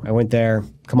Center, I went there,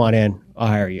 come on in, I'll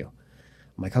hire you.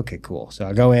 I'm like, okay, cool. So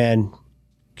I go in,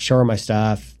 show her my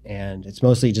stuff, and it's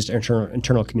mostly just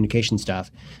internal communication stuff.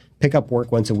 pick up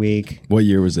work once a week. What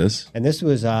year was this? And this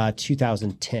was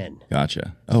 2010.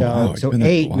 Gotcha. So, wow. so You've been there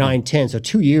for a 8, while. 9, 10. So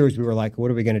 2 years we were like,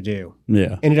 what are we going to do?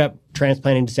 Yeah. Ended up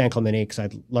transplanting to San Clemente because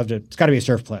I'd love to. It's got to be a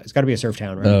surf place. It's got to be a surf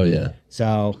town, right? Oh yeah.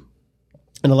 So,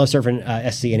 and I love surfing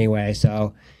SC anyway.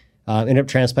 So, ended up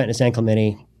transplanting to San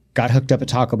Clemente. Got hooked up at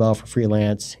Taco Bell for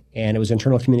freelance, and it was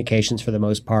internal communications for the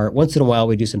most part. Once in a while,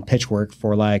 we do some pitch work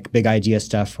for like big idea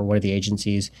stuff for one of the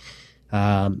agencies.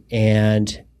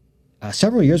 And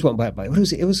several years went by. But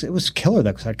it was killer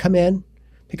though, because I'd come in,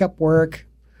 pick up work,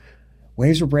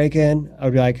 waves were breaking. I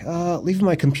would be like, leaving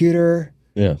my computer.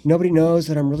 Yeah. Nobody knows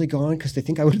that I'm really gone because they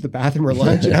think I went to the bathroom or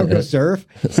lunch and I would go surf.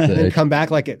 And then Sick. come back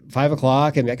like at 5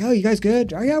 o'clock and be like, oh, you guys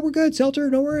good? Oh, yeah, we're good. Seltzer,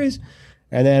 no worries.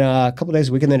 And then a couple days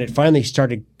a week, and then it finally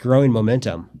started growing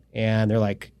momentum. And they're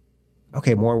like,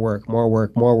 okay, more work.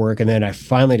 And then I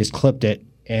finally just clipped it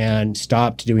and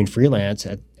stopped doing freelance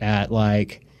at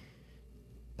like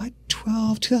by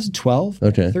 2012,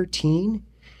 Okay. 13.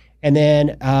 And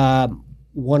then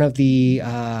one of the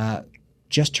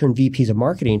just turned VPs of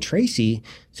marketing, Tracy,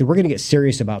 said, we're going to get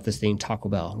serious about this thing, Taco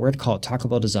Bell. We're going to call it Taco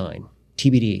Bell Design,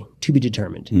 TBD, to be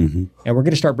determined. And we're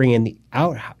going to start bringing in the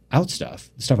out stuff,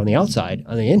 the stuff on the outside,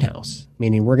 on the in-house,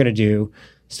 meaning we're going to do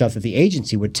stuff that the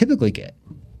agency would typically get,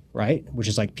 right? Which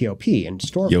is like POP and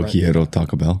storefront. Yo quiero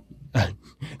Taco Bell.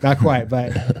 Not quite,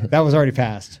 but that was already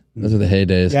passed. Those are the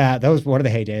heydays. Yeah, that was one of the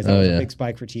heydays. That Oh, was yeah. a big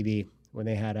spike for TV when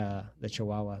they had the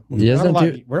Chihuahua. You guys don't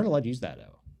do- We're not allowed to use that, though.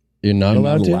 You're not You're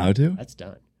allowed not to? allowed to? That's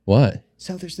done. Why?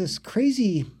 So there's this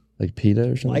crazy Like PETA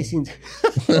or something? license.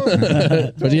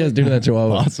 What do you guys do to that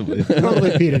chihuahua? Possibly.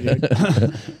 Totally PETA,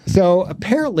 dude. So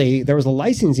apparently there was a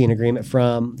licensing agreement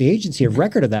from the agency of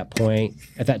record at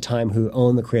that time, who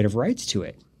owned the creative rights to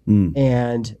it.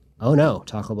 And oh no,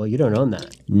 Taco Bell, you don't own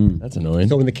that. That's annoying.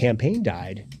 So when the campaign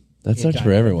died, That sucks died for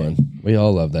with everyone. We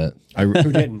all love that. who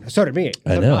didn't? So did me.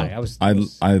 I So did know.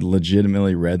 I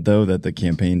legitimately read though that the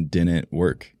campaign didn't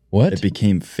work. What? It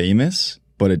became famous,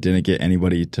 but it didn't get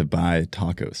anybody to buy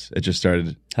tacos. It just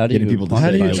started How do getting you- people to How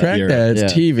say do you buy track beer. that?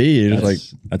 It's Yeah. TV. You're just like,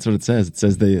 That's what it says. It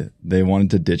says they wanted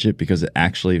to ditch it because it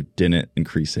actually didn't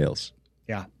increase sales.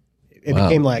 Yeah, it wow,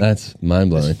 became like that's mind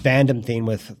blowing. this fandom thing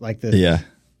with like the Yeah.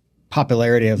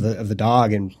 popularity of the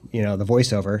dog and the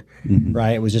voiceover,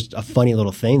 right? It was just a funny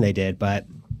little thing they did, but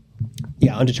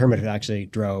yeah, Undetermined actually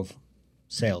drove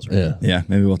sales. Right? Yeah. Yeah.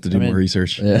 Maybe we'll have to do I mean- more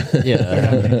research. Yeah.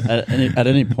 at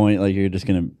any point, like you're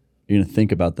gonna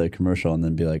think about the commercial and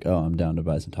then be like, oh, I'm down to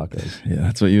buy some tacos. Yeah,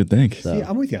 that's what you would think. So, Yeah,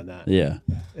 I'm with you on that. yeah,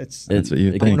 It's That's what you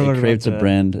it, think. What it creates a about the-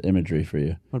 brand imagery for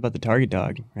you. What about the Target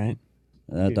dog, right?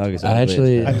 That dog is. I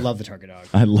actually- I love the Target dog.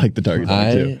 I like the Target dog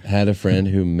I too. had a friend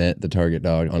who met the target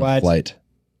dog on What?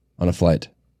 a flight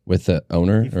with the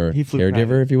owner or he flew caregiver,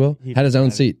 private. if you will. He Had his flew own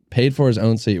private. seat, paid for his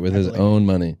own seat with his believe own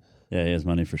money. Yeah, he has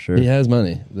money for sure. He has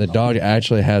money. The dog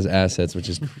actually has assets, which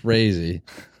is crazy.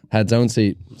 Had his own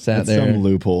seat, sat That's there. some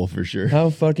loophole for sure. How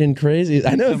fucking crazy!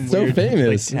 I know Some it's so weird,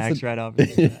 famous. Like, tax It's a- write-off.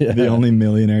 The only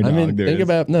millionaire dog I mean, there think is.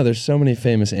 about there's so many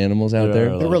famous animals out There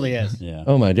there. are There really is. Yeah.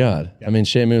 Oh my god! I mean,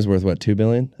 Shamu's worth what, $2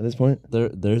 billion at this point?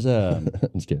 There's a I'm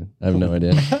just kidding. I have no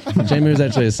idea. Shamu's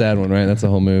actually a sad one, right? That's the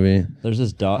whole movie. there's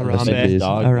this dog. Harambe. This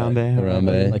dog.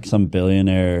 Harambe. Like some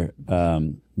billionaire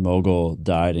mogul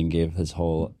died and gave his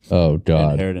whole Oh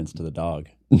god! inheritance to the dog.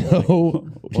 No,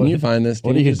 can you find this?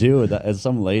 What Can do you just- do with that? It's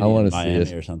some lady I wanna in see Miami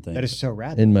this. or something. That is so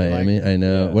rad. in Like, Miami? I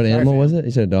know. Yeah. What Sorry, animal fam. was it?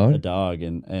 You said a a dog. dog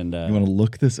and You want to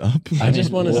look this up? I just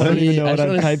want to I don't see. even know I what just I'd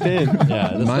wanna type in.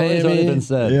 yeah, this Miami. story's already been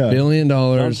said. Yeah. $1 billion.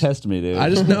 Don't test me, dude. I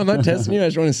just know I'm not testing you. I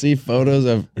just want to see photos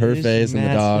of her This face and the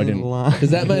dog, massive and line. because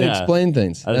that might Yeah. explain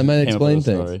things. I That just might came up explain with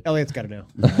a things. story. Elliot's got to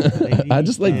know. I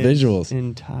just like Lady's visuals.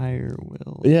 Entire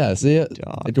will. Yeah, see it.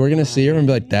 Dog. We're gonna see her and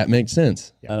be like, "That makes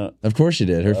sense." I don't, Of course she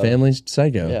did. Her family's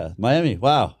psycho. yeah, Miami.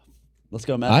 Wow. Let's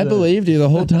go, Matt. I believed you the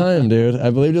whole time, dude.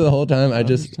 I believed you the whole time.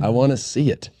 I want to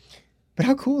see it. But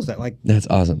how cool is that? Like, That's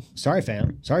awesome. sorry,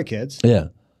 fam. Sorry, kids. Yeah,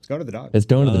 Let's go to the dog. it's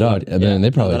going to the dog. And then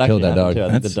they probably killed that dog. I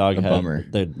think the That's dog a had bummer.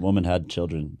 the woman had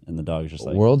children, and the dog was just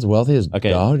like World's wealthiest Okay.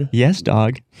 dog. Yes,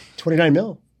 dog. 29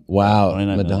 mil. Wow,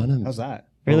 29 Madonna. How's that?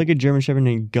 Very like a German Shepherd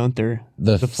named Gunther.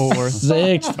 The fourth.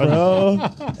 sixth, bro. I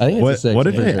think it's the sixth. What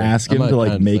if for they sure. ask I him might to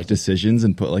like find make six. decisions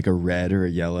and put like a red or a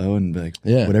yellow and be like,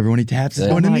 Yeah. whatever one he taps is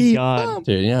Yeah. going Oh to my me. god.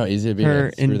 Dude, you know how easy it'd be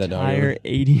Her to screw that dog entire over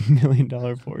 $80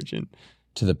 million fortune.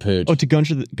 to the pooch. Oh, to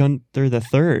Gunther the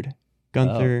third.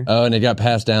 Gunther. Oh, and it got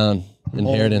passed down.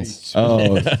 Inheritance.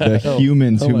 Oh, the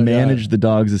humans Oh who my God. manage the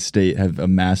dog's estate have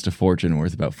amassed a fortune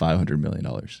worth about $500 million.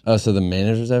 Oh, so the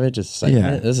managers of it just second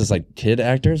Yeah. it? This is like kid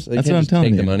actors? They That's can't what I'm just telling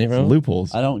take you. the money It's from them?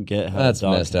 loopholes. I don't get how That's a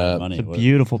dog messed can have up. money. It's a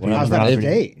beautiful piece How's of that property. for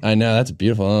date? I know, that's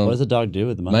beautiful. What does a dog do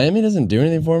with the money? Miami doesn't do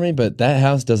anything for me, but that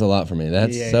house does a lot for me.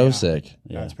 That's Yeah, so yeah. sick.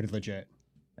 That's pretty legit.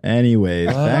 Anyways,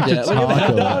 back to Yeah, look at that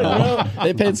Taco dog, Bell. bro.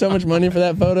 They paid so much money for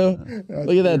that photo.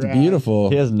 Look at that, it's beautiful.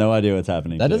 He has no idea what's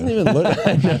happening. That too. doesn't even look.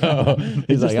 I know.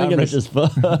 He's like, I'm thinking rich as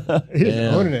fuck. He's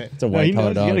Damn. owning it. It's a No, white he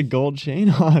collar knows he got a dog. gold chain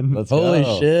on. Let's Holy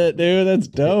go. shit, dude, that's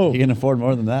dope. He can afford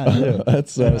more than that. Too.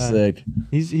 That's so sick.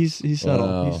 He's subtle.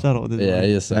 Wow. He's subtle with his Yeah, money.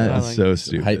 he is That I is like so it.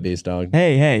 stupid. hype beast dog.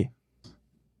 Hey.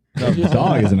 The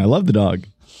dog isn't. I love the dog.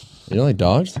 You don't like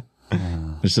dogs?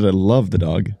 I said I love the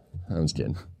dog. I'm just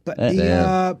kidding. But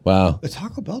Damn. Wow. the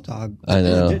Taco Bell dog I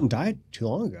know. didn't die too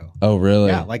long ago. Oh, really?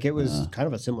 Yeah, like it was kind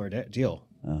of a similar deal.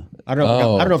 I don't know.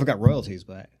 Oh. I don't know if it got royalties,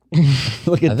 but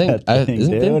Look at I think that thing,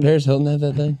 didn't dude. Paris Hilton have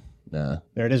that thing? Nah.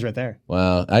 there it is right there.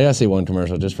 Wow. I gotta see one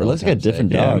commercial just for It looks like a time's sake.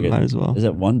 different Yeah, dog. might as well. Is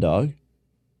it one dog?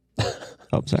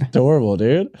 Oh, sorry. Adorable,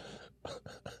 dude.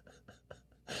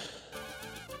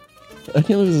 I can't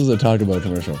believe this is a Taco Bell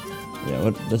commercial. Yeah.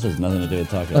 What? This has nothing to do with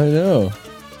Taco. I know.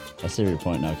 I see your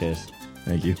point now, Case.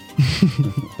 Thank you.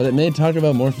 But it made Taco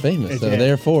Bell more famous, It so did.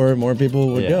 therefore more people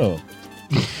would Yeah. go.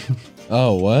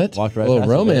 Oh, what? Walked right oh, past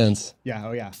the romance. Yeah.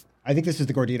 Oh yeah. I think this is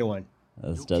the Gordita one.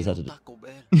 This does have to do.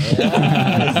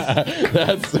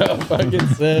 That's so fucking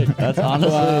sick. That's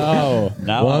honestly. Wow.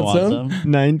 Now I want some.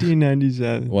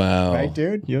 1997. Wow. Right,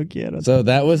 dude. Yo quiero. So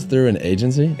that was through an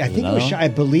agency? I think it another was. one? I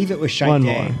believe it was Shy One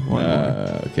Day. more. One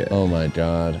more. Okay. Oh my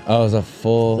god. Oh, it's a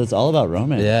full. It's all about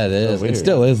romance. Yeah, it So is. weird. It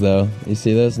still is though. You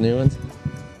see those new ones?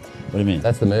 What do you mean?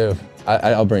 That's the move.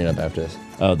 I'll bring it up after this.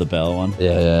 Oh, the Bell one.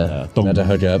 Yeah. Yeah. Not to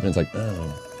hook up, and it's like,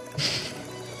 oh.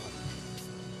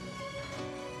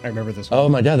 I remember this one. Oh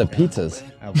my god, the pizzas.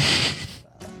 I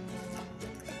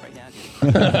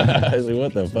was like,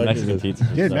 what the fuck Mexican is this? pizza.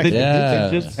 Dude, Mexican Yeah.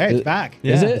 pizza just- hey, it's back.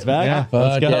 Is Yeah, it? It's back. Yeah. Fuck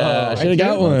Let's go. yeah. I should have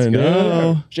got one, dude.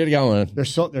 go. Should have got one.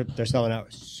 They're selling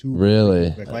out super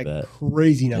Really? quick, like bet.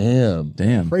 crazy numbers. Damn.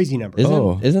 Damn. Crazy numbers.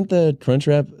 Isn't the crunch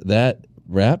wrap that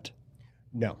wrapped?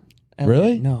 No.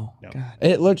 Really? No. No. God.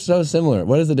 It looked so similar.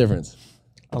 What is the difference?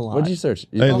 A lot. What'd you search?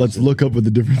 Hey, let's look up what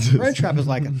the difference is. French wrap is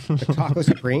like a taco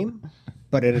supreme,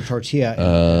 but in a tortilla. and a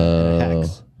Oh.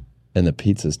 hex. And the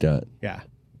pizza's got Yeah.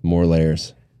 more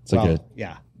layers. It's like Well, a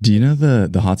yeah. Do you know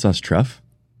the hot sauce truff?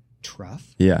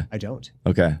 Truff? Yeah. I don't.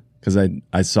 Okay. Because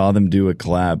I saw them do a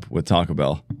collab with Taco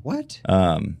Bell. What?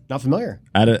 Um, Not familiar.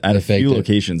 at a They faked few it.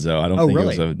 locations though. I don't Oh, think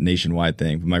really? it was a nationwide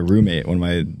thing. But my roommate, one of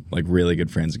my like really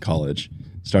good friends in college,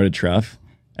 started Truff,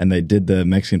 and they did the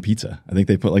Mexican pizza. I think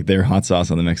they put like their hot sauce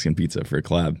on the Mexican pizza for a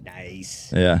collab.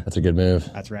 Nice. Yeah, that's a good move.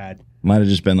 That's rad. might have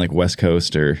just been like West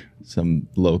Coast or some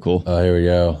local. Oh, here we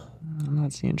go. I'm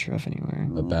not seeing Truff anywhere.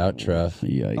 About Truff.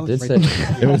 Yikes. Did it's say.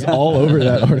 right It was all over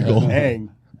that article.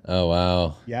 Dang. Oh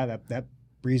wow. Yeah, that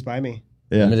breezed by me.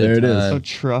 Yeah, Limited there it is. time. So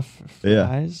Truff Yeah.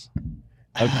 fries.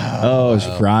 Oh, it's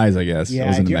fries, I guess. It Yeah,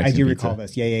 wasn't a I do Mexican recall pizza.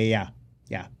 this. Yeah.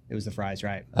 Yeah, it was the fries,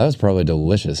 right? That was probably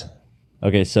delicious.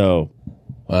 Okay, so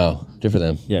Wow. Good for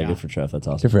them. yeah, good for Trev. That's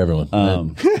awesome. Good for everyone.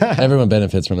 Everyone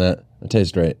benefits from that. It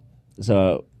tastes great.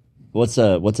 So, what's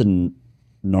a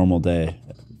normal day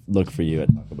look like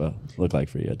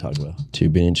for you at Taco Bell? 2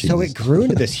 bean cheese. So it grew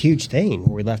into this huge thing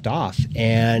where we left off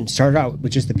and started out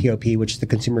with just the POP, which is the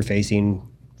consumer facing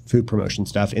food promotion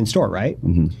stuff in store, right?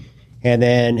 Mm-hmm. And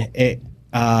then it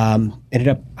ended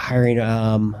up hiring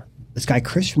this guy,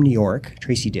 Chris from New York,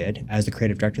 Tracy did, as the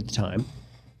creative director at the time.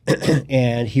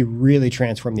 And he really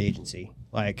transformed the agency,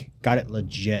 like got it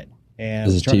legit. And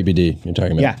This is TBD you're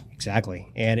talking about. Yeah,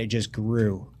 exactly. And it just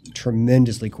grew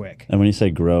tremendously quick. And when you say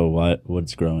grow,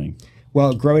 what's growing?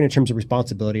 Well, growing in terms of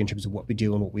responsibility, in terms of what we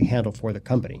do and what we handle for the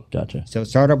company. Gotcha. So it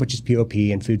started up with just POP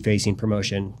and food-facing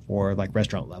promotion for like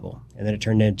restaurant level, and then it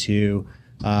turned into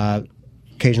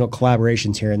occasional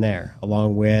collaborations here and there,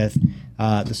 along with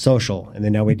the social, and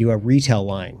then now we do a retail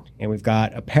line, and we've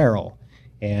got apparel,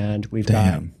 and we've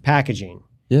got packaging.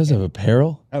 You guys have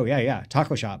apparel? Oh yeah,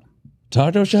 taco shop.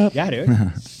 Taco shop? Yeah, dude.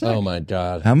 Oh my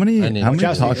god. How many I need-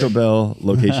 Taco Bell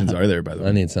locations are there, by the way?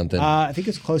 I need something. I think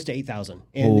it's close to 8,000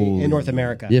 in North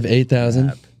America. You have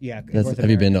 8,000? Yeah. Have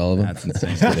you been to all of them? That's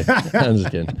insane. I'm just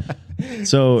kidding.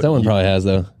 So Someone probably has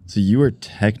though. So you are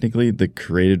technically the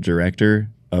creative director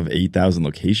of 8,000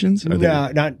 locations? Are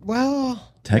No, not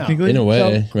well. technically? In a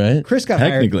way, right? Chris got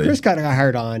hired. Technically. Chris got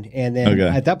hired on, and then Okay.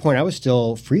 at that point, I was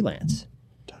still freelance.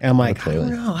 And I'm like, I don't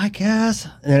know, I guess.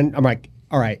 And then I'm like,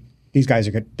 all right, these guys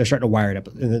are good. They're starting to wire it up,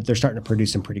 and they're starting to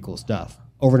produce some pretty cool stuff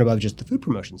over and above just the food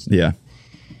promotions. Yeah.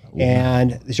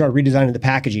 And they started redesigning the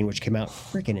packaging, which came out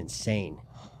freaking insane.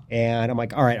 And I'm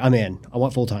like, all right, I'm in. I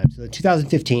want full time. So in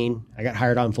 2015, I got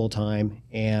hired on full time,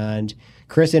 and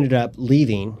Chris ended up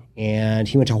leaving, and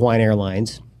he went to Hawaiian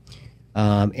Airlines.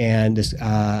 And this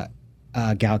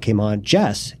gal came on,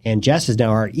 Jess, and Jess is now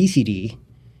our ECD,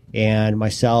 and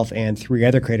myself and 3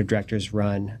 other creative directors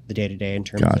run the day to day in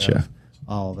terms Gotcha. of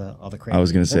all the creative. I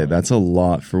was going to say, that's a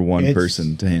lot for one It's-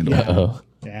 person to handle.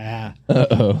 Yeah.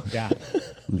 Uh-oh. Yeah.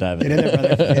 I'm diving Get in there,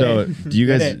 brother. Get So in. do you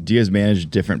Get guys in. manage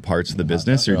different parts of the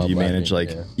business, or They're all do you black manage people, like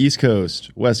yeah. East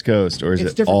Coast, West Coast, or is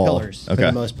It's it different all? pillars for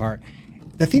the most part.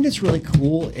 The thing that's really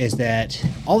cool is that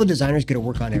all the designers get to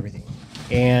work on everything.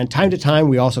 And time to time,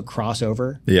 we also cross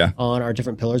over Yeah. on our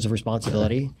different pillars of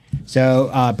responsibility. So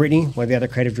Brittany, one of the other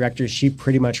creative directors, she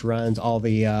pretty much runs all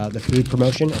the food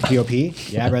promotion at POP.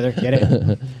 Yeah, brother, get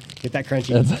it. Get that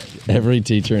crunchy. Every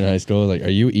teacher in high school is like,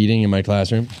 "Are you eating in my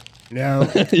classroom?" No.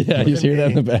 Yeah, you hear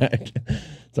that in the back.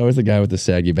 It's always the guy with the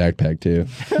saggy backpack too.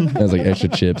 Has like extra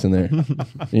chips in there.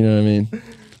 You know what I mean?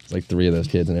 It's like 3 of those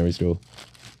kids in every school.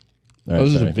 All right,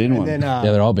 Those are sorry. the bean And one. then Yeah,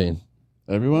 they're all bean.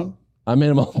 Everyone? I made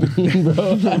them all bean,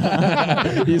 bro.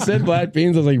 You said black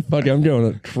beans. I was like, fuck it, I'm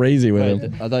going crazy with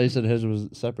them. I thought you said his was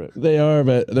separate. They are,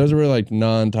 but those were like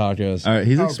non-tacos. All right,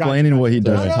 he's gotcha, explaining what he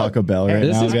does gotcha. at Taco Bell right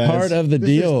This now, is guys. part of the this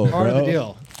deal, is part bro. of the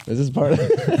deal. This is part of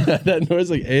that noise,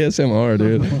 like ASMR,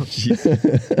 dude.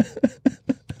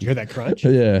 You hear that crunch?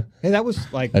 Yeah, Hey, that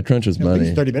was like that crunch was at money.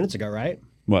 least 30 minutes ago, right?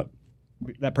 What?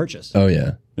 That purchase. Oh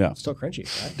yeah, Yeah. Still crunchy,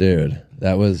 right? dude,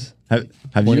 that was Have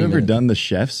 20 you ever minutes. done the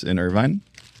chefs in Irvine?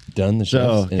 done the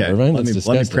So chefs in Irvine. let That's me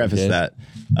disgusting, preface okay? that.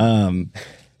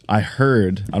 I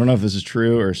heard, I don't know if this is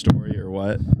true or a story or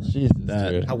what. Jesus,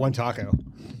 That- dude. At one taco.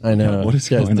 I know. what is This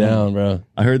guy's going on? down, bro?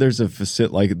 I heard there's a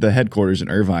facility, like the headquarters in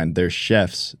Irvine, there's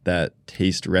chefs that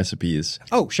taste recipes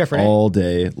Oh, Chef Renee. all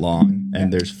day long,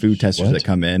 and there's food testers What? that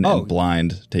come in Oh. and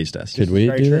blind taste test. Could we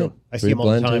very do true. that? I Could see we him all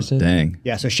the blind time. taste it? Dang.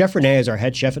 Yeah, so Chef Renee is our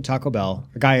head chef at Taco Bell.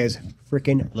 The guy is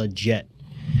freaking legit.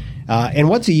 And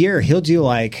once a year, he'll do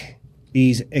like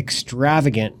these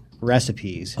extravagant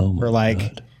recipes Oh my for like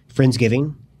God.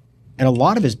 Friendsgiving. And a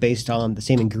lot of it is based on the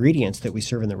same ingredients that we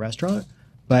serve in the restaurant,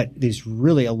 but these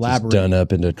really elaborate. Done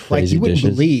up into like crazy you wouldn't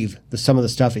dishes. believe some of the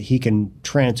stuff that he can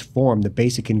transform the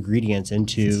basic ingredients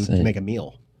into to insane. make a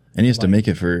meal. And he has to make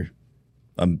it for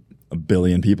a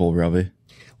billion people, probably.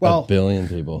 Well, A billion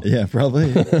people. Yeah, probably.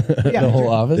 yeah, The whole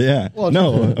office. yeah. Well,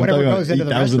 no, I'm whatever talking about goes into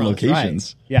the 8,000 restaurant,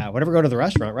 locations. right? Yeah, whatever go to the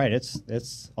restaurant, right?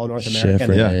 It's all North Chef American.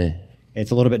 Renee. It's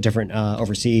a little bit different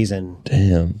overseas and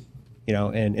Damn.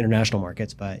 in international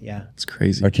markets, but yeah. It's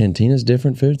crazy. Are cantinas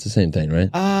different food? It's the same thing,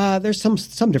 right? There's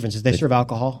some differences. They serve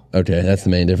alcohol. Okay, that's the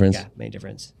main difference. Yeah, main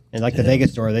difference. And like the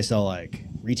Vegas store, they sell like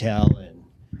retail and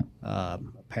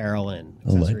apparel and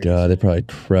Oh my accessories. god, they probably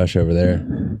crush over there.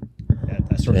 Yeah,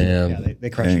 that sort of Damn. thing. Yeah, they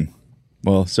crush Dang. it.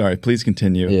 Well, sorry. Please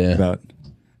continue Yeah. about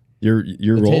your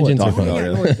role at tangents are Taco fun. Bell. Yeah, no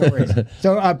really. worries, no worries.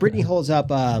 So Brittany holds up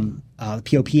the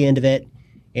POP end of it,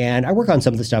 and I work on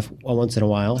some of the stuff once in a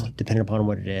while, depending upon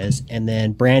what it is. And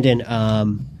then Brandon,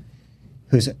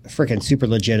 who's freaking super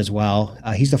legit as well.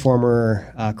 He's the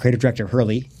former creative director of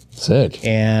Hurley, Sick.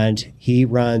 and he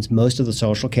runs most of the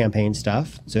social campaign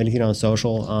stuff. So anything on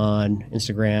social, on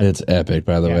Instagram. It's epic,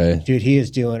 by the Yeah, way. dude, he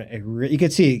is doing you can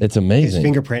see It's his amazing.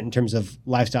 fingerprint in terms of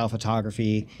lifestyle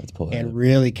photography pull that and up.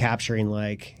 really capturing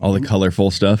like All the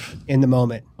colorful stuff. in the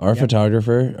moment. Our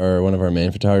photographer, or one of our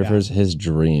main photographers, his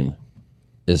dream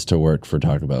is to work for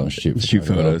Taco Bell and shoot Shoot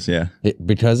Taco Bell. photos, yeah.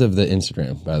 Because of the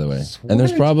Instagram, by the way. And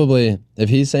there's probably, if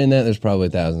he's saying that, there's probably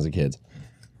thousands of kids.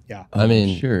 Yeah. I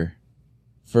mean, Sure.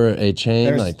 for a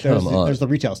chain, come on. There's the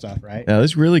retail stuff, right? Yeah,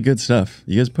 that's really good stuff.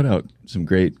 You guys put out some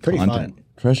great Pretty content. fun.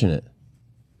 Crushing it.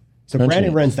 So Crunching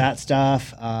Brandon it. runs that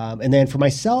stuff, and then for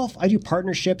myself, I do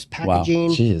partnerships,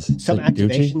 packaging, Jeez. some Like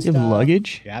activation Gucci? You stuff. have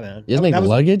luggage? Yeah, man. You guys make That was-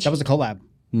 luggage? That was a collab.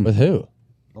 With who?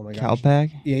 Oh my gosh.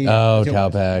 Calpac? Yeah, yeah. Oh, It was.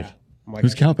 Calpac. Yeah. Oh my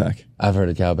Who's gosh. Calpac? I've heard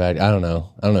of Calpac. I don't know.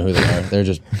 I don't know who they are. They're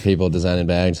just people designing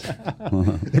bags.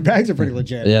 Their bags are pretty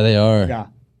legit. Yeah, they are. Yeah.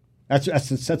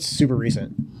 That's super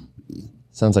recent.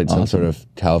 Sounds like some sort of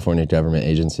California government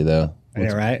agency, though. I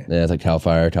know, right? Yeah, it's like Cal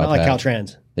Fire, Cal Not like Pac.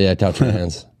 Caltrans. Yeah,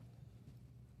 Caltrans.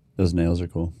 Those nails are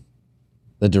cool.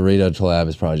 The Dorito collab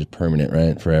is probably just permanent,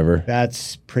 right? Forever.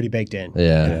 That's pretty baked in.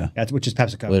 Yeah, Yeah. That's which is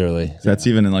PepsiCo. literally. So that's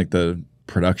even in like the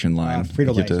production line. Frito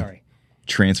You Lay. get to Sorry.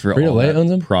 transfer all Frito-Lay that owns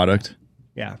them? product.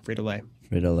 Yeah, Frito Lay.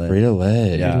 Frito-Lay. Frito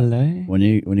Lay. Yeah. Frito-Lay? When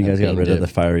you guys got Cane rid of dip. the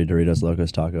fiery Doritos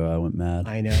Locos Taco, I went mad.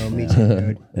 I know, me too,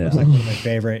 dude. It was like one of my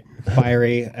favorite.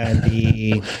 Fiery and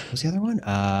the what's the other one?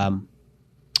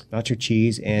 nacho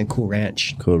cheese, and Cool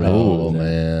Ranch. Cool. Ranch. Oh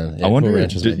man, yeah, I wonder, Cool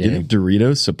Ranch is do my you game. think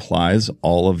Doritos supplies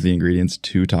all of the ingredients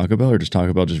to Taco Bell, or does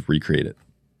Taco Bell just recreate it?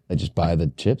 I just buy the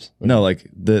chips. No, like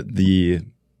the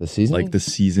The seasoning. like the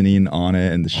seasoning on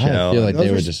it and the I shell. feel like Those they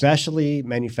are were just specially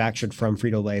manufactured from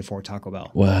Frito-Lay for Taco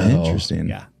Bell. wow. Interesting.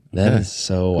 Yeah, That Okay. is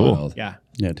so Cool. wild. yeah.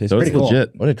 Yeah, it tastes So it's Pretty cool.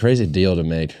 legit. What a crazy deal to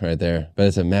make right there. But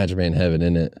it's a match made in heaven,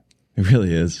 isn't it? It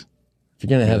really is. If you're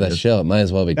gonna have Yeah, that it is. shell, it might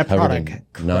as well be That covered in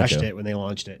product crushed nacho. it when they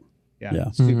launched it. Yeah,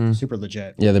 Yeah. super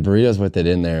legit. Yeah, the burritos with it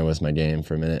in there was my game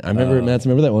for a minute. I remember, Matt,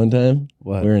 remember that one time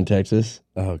What? we were in Texas?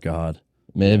 Oh God.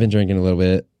 May have been drinking a little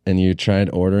bit, and you tried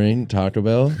ordering Taco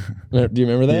Bell. Do you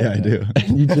remember that? Yeah, I do.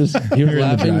 And you just you were in the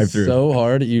laughing drive-thru. so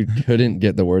hard you couldn't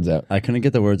get the words out. I couldn't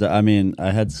get the words out. I mean,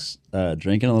 I had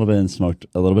drinking a little bit and smoked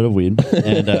a little bit of weed,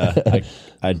 and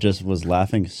I just was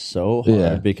laughing so hard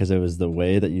Yeah. because it was the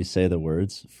way that you say the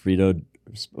words. Frito.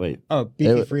 Wait. Oh, beefy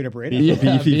It- Frito burrito. Yeah,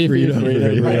 Beefy Frito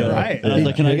burrito. Right. And I was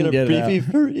like, "Can I get a Couldn't get it beefy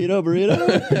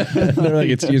burrito?" They're like,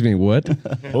 "Excuse me, what?"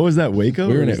 What was that? Waco?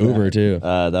 We were in Or an was Uber that- too.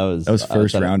 That was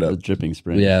first roundup. Dripping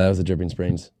Spring. Yeah, that was the Dripping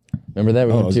Springs. Remember that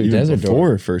we Oh, it went was to even Desert Door.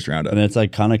 before first roundup. and it's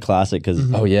like kind of classic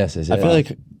because Oh yes, I feel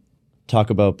like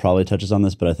Taco Bell probably touches on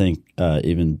this, but I think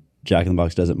even Jack in the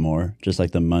Box does it more. Just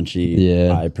like the munchy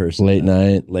Yeah. eye person, late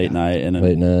night, late night, and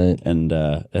late night. And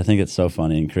I think it's so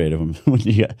funny and creative when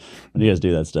you guys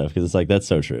do that stuff because it's like that's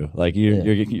so true. Like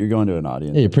you're going to an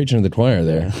audience. Yeah, you're preaching to the choir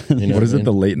there. You know What is I it? mean?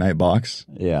 The late night box?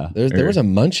 Yeah, There was a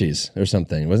munchies or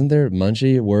something. Wasn't there a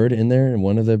munchie word in there in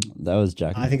one of the? that was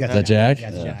Jack. I think that's Is that Jack? Yeah,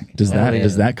 that's Jack. Does that yeah.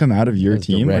 does that come out of your That's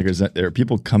team? direct. Like, is that are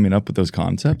people coming up with those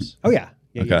concepts? Oh yeah.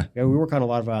 Yeah, Okay. yeah, we work on a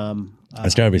lot of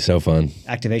It's got to be so fun.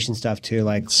 activation stuff too.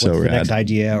 Like, So what's the rad. next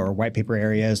idea or white paper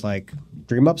areas? Like,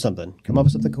 dream up something, come up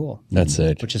with something cool, That's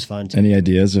sick. which is fun. Too. Any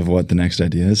ideas of what the next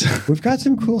idea is? We've got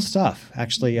some cool stuff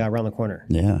actually around the corner.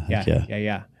 yeah, Yeah,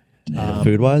 yeah. yeah.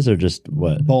 Food wise or just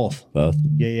what? Both. Both.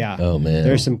 Yeah, yeah. Oh, man.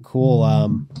 There's some cool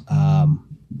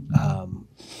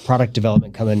product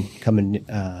development coming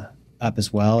up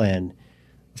as well, and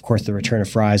of course the return of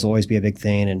fries will always be a big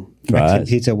thing, and Mexican Fries.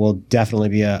 pizza will definitely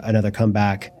be another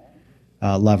comeback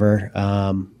lever.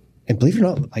 And believe it or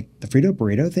not, like the Frito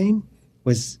burrito thing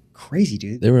was crazy,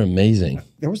 dude. They were amazing.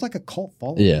 There was like a cult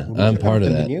following. Yeah, when we I'm took part out of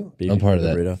the that. menu. I'm part of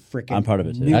that. Burrito. Freaking I'm part of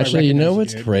it too. knew I Actually, you know recognized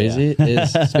what's you, dude. crazy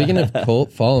is speaking of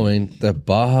cult following, the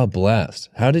Baja Blast.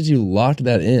 How did you lock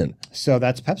that in? So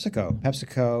that's PepsiCo.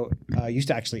 PepsiCo used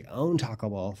to actually own Taco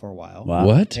Bell for a while. Wow.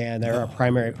 What? And they're a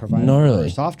primary provider Gnarly.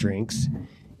 for soft drinks.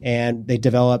 And they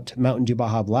developed Mountain Dew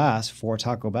Baja Blast for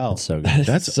Taco Bell. So good.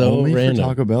 That's so only random. for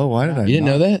Taco Bell. Why did I? You didn't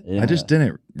know not- that? I just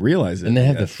didn't realize it. And they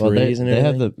have the Yes. Well, freeze and they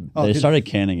have everything. the. They started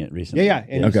canning it recently. Yeah,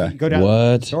 yeah. And Okay. you go down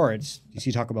What? to the store, you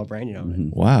see Taco Bell branding on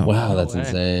it. Wow. Wow, that's way.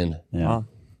 insane. Yeah. Wow.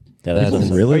 Yeah, That's that's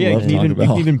People Oh really yeah, love you can, Taco even, you Bell.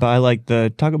 can even buy like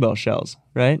the Taco Bell shells,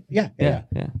 right? Yeah, yeah.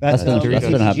 Yeah. That's been- the that's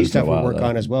been DTG happening for a stuff we while, work though.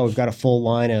 on as well. We've got a full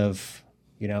line of,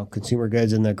 consumer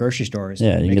goods in the grocery stores.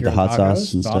 Yeah, you Make can get the your own hot tacos,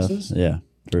 sauce and sauces. stuff. Yeah,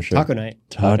 for sure. Taco night.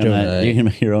 Taco night. You can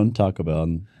make your own Taco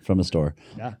Bell from a store.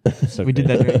 Yeah. So We did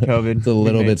that during COVID. It's a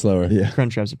little bit slower. Yeah.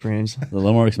 Crunchwrap Supremes. A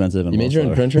little more expensive. And You a made your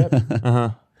little own slower. Crunchwrap? Uh huh.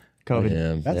 COVID.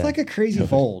 Damn. That's Yeah. like a crazy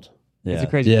fold. Yeah. It's a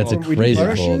crazy. Yeah, it's a fold. When we do crazy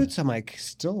butter fold. shoots, I'm like,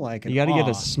 still like, You got to get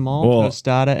a small Well-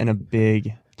 tostada and a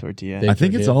big tortilla. Big I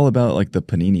think it's tortilla. all about like the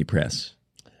panini press.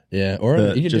 Yeah, or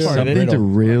The- you could just do it on a something to griddle.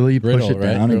 really push Griddle, it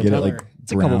right? down and get it Griddle like color.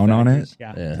 It's a couple brown on it. factors.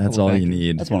 Yeah. Yeah. That's Couple all you factors.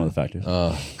 need. That's one of the factors.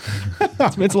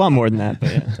 It's a lot more than that,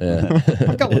 but yeah. Yeah.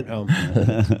 I got one at home.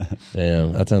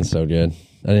 Damn, that sounds so good.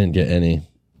 I didn't get any.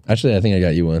 Actually, I think I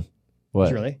got you one.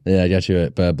 What? Really? Yeah, I got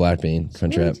you a black bean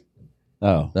Crunchwrap.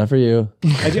 Oh, Not for you.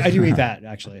 I do eat that,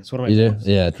 actually. It's one of my You do? favorites.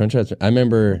 Yeah, Crunchwraps. I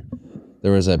remember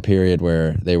there was a period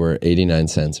where they were 89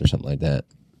 cents or something like that.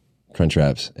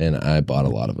 Crunchwraps, and I bought a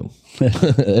lot of them.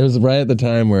 It was right at the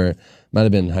time where might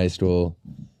have been high school.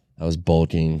 I was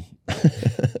bulking.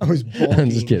 I was I'm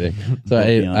just kidding. So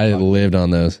Bulking on I top. lived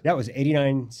on those. That was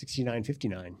 89, 69,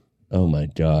 59. Oh my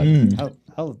god. Oh,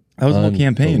 oh, That was a whole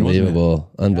campaign, wasn't it?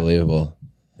 Unbelievable. Unbelievable.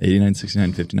 89,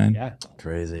 69, 59. yeah.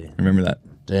 Crazy. Remember that.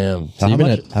 Damn. So So how you've been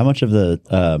much? at, How much of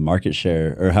the market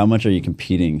share, or how much are you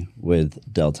competing with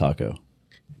Del Taco?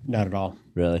 Not at all.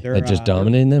 Really? They're like just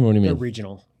dominating them? What do you They're mean?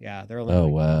 regional. Yeah, they're only Oh,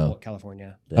 like wow.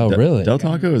 California. Oh, really? Del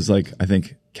Taco is like, I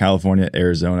think, California,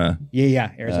 Arizona,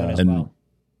 Yeah, Arizona as and well.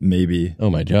 maybe Oh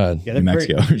my god. Yeah, New they're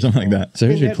Mexico very- or something like that. So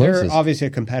who's your They're closest? obviously a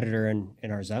competitor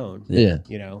in our zone. Yeah.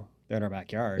 They're in our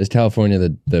backyard. Is California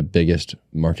the biggest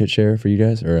market share for you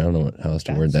guys? Or I don't know how else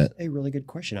to word That's that. a really good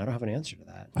question. I don't have an answer to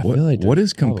that. I What, feel like what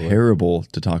is probably. comparable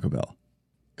to Taco Bell?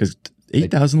 Because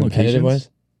 8,000 competitive locations, wise?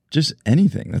 just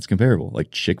anything that's comparable.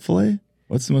 Like Chick-fil-A?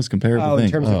 What's the most comparable Oh, thing?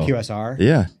 in terms Oh. of QSR,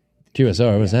 Yeah.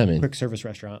 QSR, what's that mean? Quick service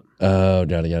restaurant. Oh,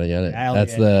 got it. Hell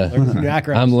That's yeah. Learn some new the.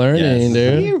 acronyms. I'm learning, Yes.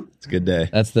 dude. It's a good day.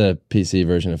 That's the PC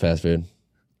version of fast food.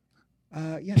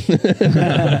 Yeah.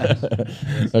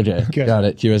 Okay, Good. got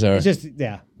it. QSR. It's just,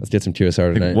 yeah. Let's get some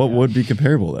QSR tonight. What would be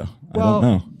comparable though? I don't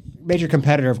know. Major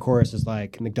competitor, of course, is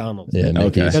like McDonald's. Yeah, Okay.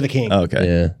 Mickey's. They're the king Okay.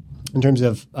 Yeah. in terms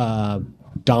of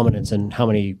dominance and how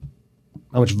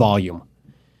much volume.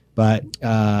 But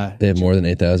They have more than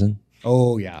 8,000?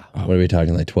 oh yeah, What are we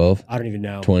talking, like 12, I don't even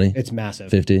know. 20? It's massive.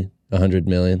 50, 100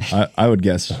 million? I would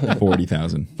guess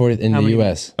 40,000. 40 in the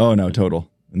U.S.? Oh no,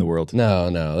 total in the world. No.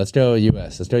 Let's go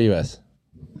U.S. Let's do U.S.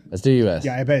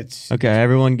 Yeah, I bet it's Okay,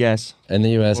 everyone guess. In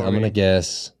the U.S., I'm going to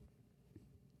guess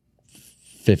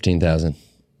 15,000.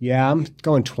 yeah. I'm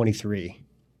going 23.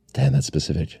 Damn, that's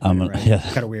specific. Right? Yeah.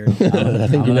 Kind of weird. I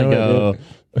think you I'm know gonna it,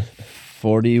 go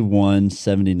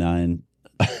 4179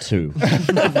 2.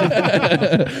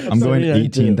 I'm going yeah,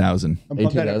 18,000. I'm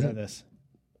pumped that I 18,000? know this.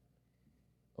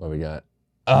 What we got?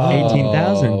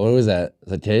 18,000. What was that?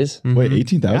 Is that K's? Wait, Yeah,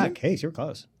 18,000? Case, you're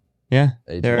close. Yeah,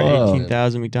 there are 18,000.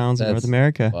 18,000 McDonald's in That's North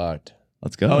America. Fucked.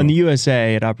 Let's go. Oh, in the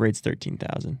USA, it operates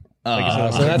 13,000.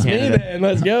 So that's me then.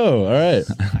 Let's go. All right.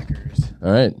 Packers.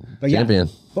 All right. But yeah. Champion.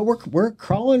 But we're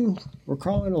crawling a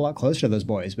lot closer to those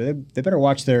boys. But they better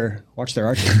watch their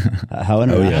archery How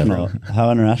international?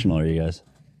 How international are you guys?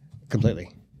 completely.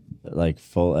 Like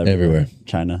full Everywhere.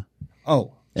 China.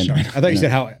 Oh, sorry. I thought you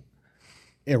said how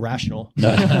irrational. We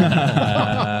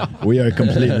are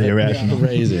completely irrational.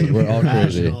 Crazy. We're all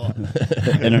crazy.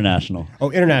 International.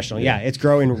 Oh, international. Yeah, it's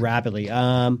growing rapidly.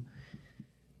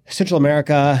 Central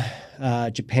America,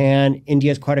 Japan,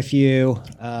 India's quite a few.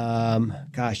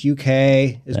 UK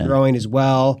is growing as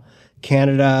well.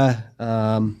 Canada.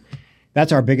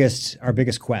 That's our biggest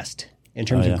quest in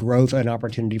terms of growth and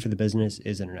opportunity for the business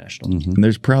is international. And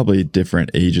there's probably different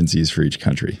agencies for each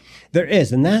country. There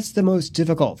is, and that's the most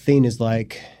difficult thing is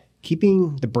like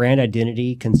keeping the brand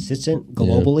identity consistent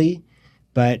globally.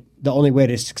 But the only way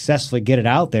to successfully get it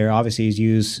out there, obviously, is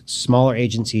use smaller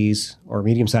agencies or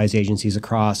medium-sized agencies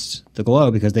across the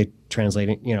globe because they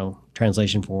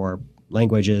translation for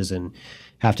languages and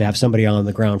have to have somebody on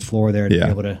the ground floor there to be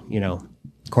able to,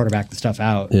 quarterback the stuff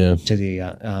out to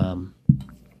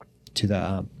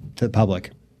the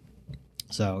public.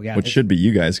 So yeah, Which should be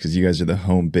you guys because you guys are the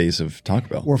home base of Taco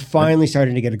Bell. we're finally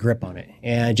starting to get a grip on it.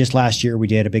 And just last year, we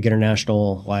did a big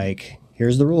international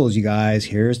here's the rules, you guys.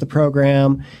 Here's the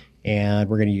program. And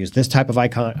we're going to use this type of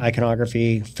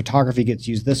iconography. Photography gets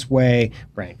used this way,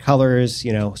 brand colors,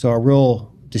 so a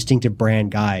real distinctive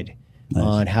brand guide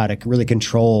on how to really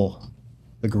control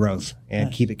the growth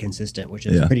and keep it consistent, which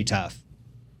is pretty tough.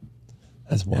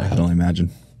 That's I wild. can only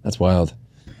imagine. That's wild.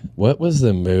 What was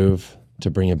the move to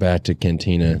bring it back to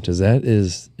Cantina? Because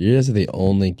you guys are the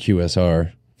only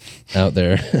QSR out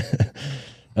there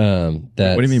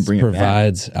that What do you mean bring it back?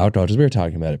 provides alcohol. Just we were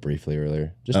talking about it briefly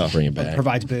earlier. Just to bring it back.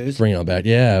 Provides booze. Bring it all back.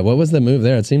 Yeah. What was the move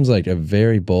there? It seems like a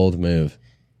very bold move.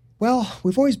 Well,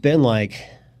 we've always been like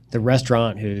the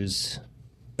restaurant who's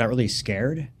not really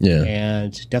scared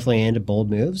and definitely into bold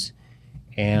moves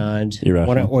and Irrational.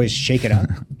 want to always shake it up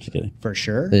Just kidding. for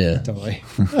sure. Yeah. Totally.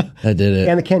 I did it.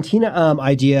 And the Cantina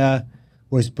idea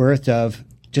was birthed of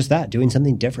just that, doing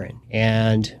something different.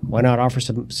 And why not offer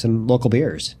some local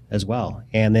beers as well?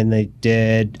 And then they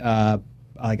did, I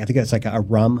think it's like a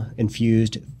rum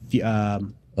infused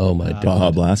oh my God.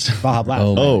 Baja Blast. Baja Blast.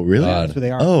 Oh, Oh, really? God. That's what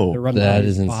they are. Oh, They're rum That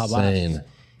infused is Baja Blast. insane.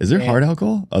 Is there hard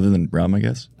alcohol other than rum, I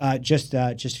guess? Just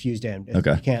fused in.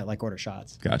 Okay. You can't order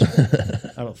shots.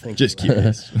 Gotcha. I don't think. Just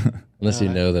curious. Unless you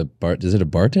know the is it a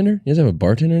bartender? You guys have a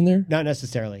bartender in there? Not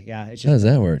necessarily. Yeah. It's How just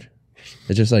does that work?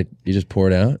 It's just like you just pour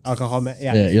it out? alcohol. Yeah.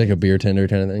 Yeah, you're like a beer tender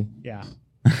kind of thing. Yeah.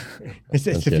 It's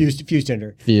a good. fused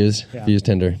tender. Fused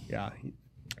tender. Yeah.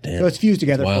 Damn. So it's fused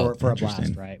together wild. for a blast,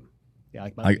 Interesting. right? Yeah.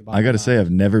 I got to say,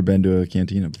 I've never been to a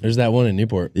cantina before. There's that one in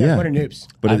Newport. Yeah. What a noobs.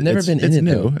 But I've never it's, been it's in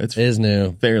it new. though. It's It is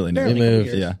new. fairly new. Fairly We couple moved.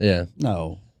 years. Yeah. Yeah.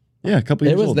 No. Yeah, a couple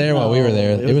years It was old. there while we were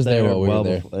there. No, It was there while we were well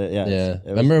there. before- Yeah. it was-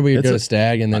 Remember we'd It's go a- to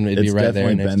Stag and then it'd be It's right there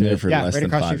definitely next been to there it. for Yeah, less right than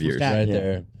across 5 from years. Stag. Right Yeah.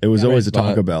 there. It was always a spot.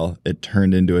 Taco Bell. It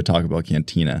turned into a Taco Bell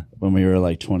cantina. when we were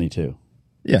like 22.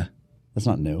 Yeah. That's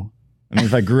not new. I mean,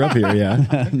 if I grew up here, yeah. Yeah,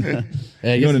 I Going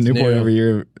guess to it's Newport new every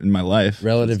year in my life.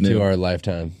 relative it's new. to our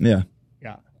lifetime. Yeah.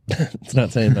 Yeah. It's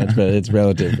not saying much, but it's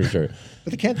relative for sure.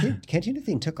 But the cantina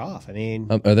thing took off. I mean,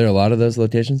 Are there a lot of those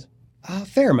locations? a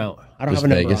fair amount. I don't Just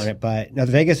have a number Vegas? on it, but no,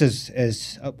 the Vegas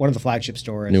is one of the flagship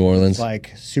stores. New Orleans? It's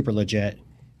like super legit.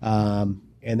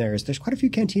 And there's quite a few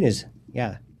cantinas.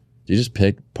 Yeah, Do you just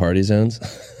pick party zones?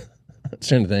 I'm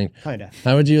trying to think. kind of.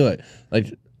 How would you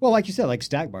like? Well, like you said, like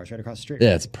Stag Bars right across the street.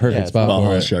 Yeah, it's a perfect Yeah, it's spot Baja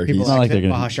for it. Sharkies. People It's not like they're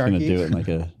Baja going to Sharky. do it in like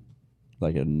a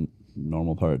like a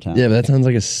normal part of town. Yeah, but that sounds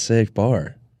like a sick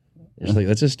bar. You're just like,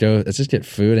 let's just get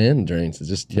food and drinks. Let's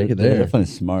just kick it They're there. definitely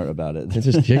smart about it. Let's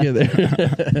just kick it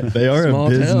there. They are Small a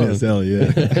business, town. hell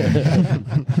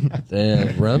yeah.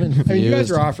 Damn, rum infused. I mean, you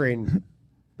guys are offering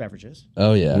beverages.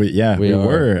 Oh yeah, we are.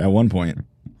 were at one point.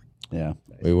 Yeah.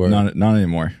 We were. Not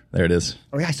anymore. There it is.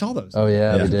 Oh yeah, I saw those. Oh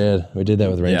yeah, Yeah. we did. We did that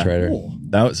with Ranch Yeah. Rider.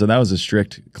 Cool. So that was a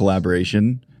strict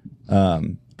collaboration.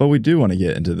 But we do want to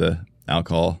get into the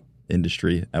alcohol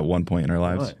industry at one point in our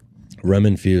lives. Right. Rum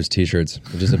infused T-shirts.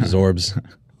 It just absorbs.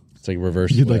 It's like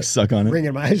reverse. You'd sweat. like suck on it. Bring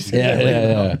in my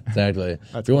Yeah, exactly.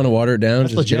 If you want to water it down,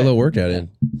 That's just get a legit. little workout in.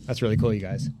 That's really cool, you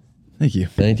guys. Thank you.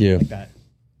 Thank you. That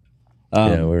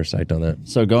Yeah, we were psyched on that.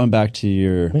 So going back to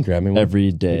your Can you grab me one?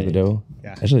 every day, Dough?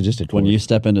 Yeah. Actually, just a when you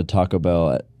step into Taco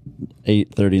Bell at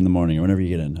 8:30 in the morning or whenever you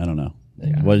get in, I don't know.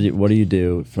 What do you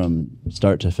do from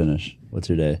start to finish? What's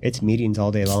your day? it's meetings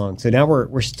all day long. So now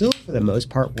we're still for the most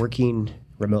part working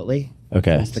remotely.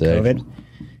 Okay. Since the Sick. COVID,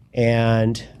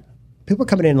 and people are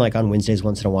coming in like on Wednesdays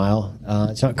once in a while.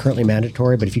 It's not currently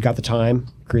mandatory, but if you got the time,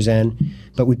 cruise in.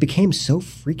 But we became so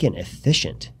freaking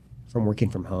efficient from working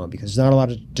from home because there's not a lot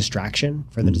of distraction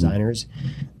for the designers,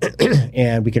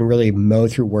 and we can really mow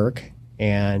through work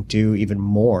and do even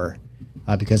more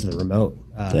because of the remote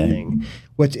thing.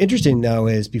 What's interesting though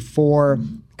is before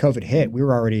COVID hit, we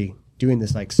were already doing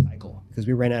this like cycle because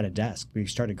we ran out of desk. We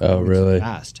started going Oh, really?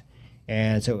 fast.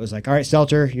 And so it was like, all right,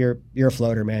 Seltzer, you're a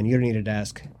floater, man. You don't need a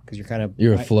desk because you're kind of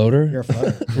You're a floater? You're a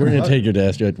floater. We're going to take your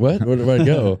desk. You're like, what? Where do I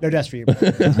go? No desk for you.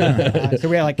 So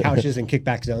we had like couches and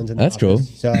kickback zones in the That's office. cool.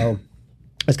 So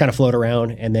let's kind of float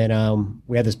around. And then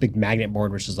we had this big magnet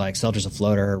board, which is like Seltzer's a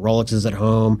floater, Rolex is at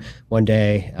home one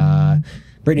day.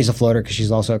 Brittany's a floater because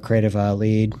she's also a creative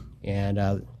lead.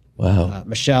 And Wow.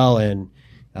 Michelle and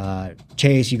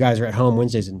Chase, you guys are at home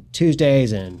Wednesdays and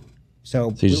Tuesdays. And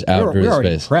so you just we were outgrew the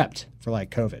already space. prepped for like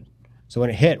COVID. So when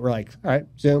it hit, we're like, all right,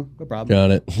 Zoom, no problem.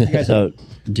 Got it. You guys So,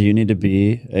 do you need to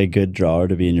be a good drawer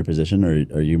to be in your position, or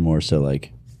are you more so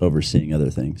like overseeing other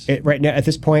things? right now, at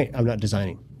this point, I'm not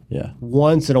designing. Yeah.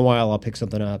 Once in a while, I'll pick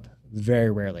something up.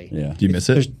 Very rarely. Yeah. Do you miss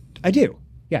it? I do.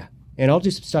 Yeah. And I'll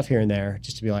do some stuff here and there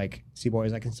just to be like, see,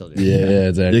 boys, I can still do it. Yeah,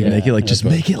 exactly. You can make it like, just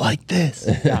make it like this.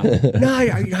 Yeah. No,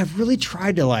 I've really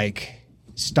tried to like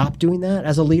stop doing that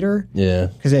as a leader Yeah.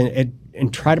 because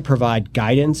and try to provide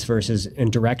guidance versus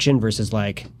and direction versus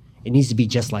like it needs to be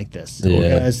just like this.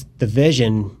 Yeah. Because the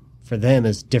vision for them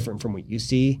is different from what you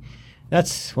see.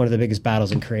 That's one of the biggest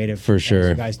battles in creative. For as sure.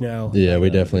 you guys know. Yeah, we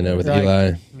definitely know with Right.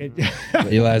 Eli. It-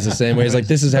 Eli's the same way. He's like,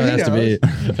 this is how it has to be.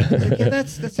 Like, yeah,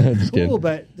 that's Just cool, kidding.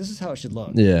 but this is how it should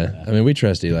look. Yeah. I mean, we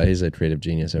trust Eli. He's a creative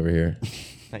genius over here.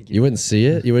 Thank You wouldn't see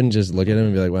it. You wouldn't just look at him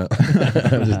and be like, wow.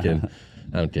 I'm just kidding.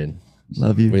 I'm kidding.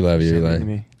 Love you. We love you, Send it Eli. to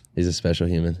me. He's a special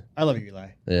human. I love you, Eli.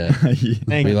 Yeah. Thank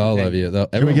We you. all Thank love you. Though,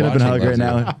 Can we everyone get up and watching hug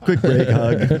right loves now? Quick break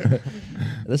hug.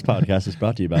 This podcast is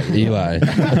brought to you by you. Eli.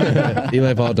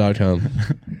 EliPaul.com.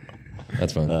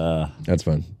 That's fun. That's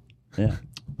fun. Yeah.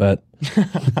 But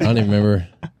I don't even remember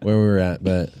where we were at,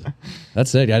 but that's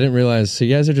sick. I didn't realize. So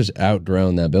you guys are just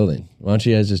outgrown that building. Why don't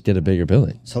you guys just get a bigger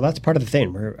building? So that's part of the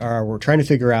thing. We're trying to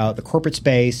figure out the corporate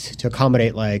space to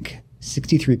accommodate like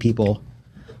 63 people.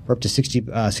 We're up to 60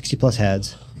 plus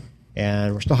heads,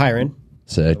 and we're still hiring.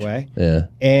 Sick. By the way. Yeah.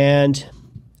 And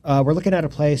we're looking at a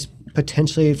place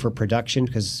potentially for production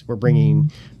because we're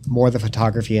bringing more of the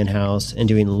photography in house and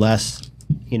doing less,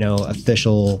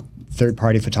 official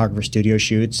third-party photographer studio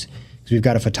shoots because we've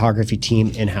got a photography team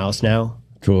in house now.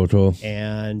 Cool.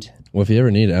 And Well, if you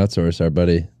ever need to outsource, our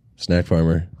buddy Snack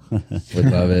Farmer would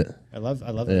love it. I love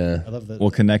Yeah. I love the. We'll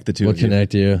connect the 2 We'll of you.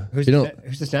 connect you. who's, You the, don't.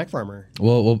 who's the snack farmer?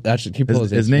 We'll actually keep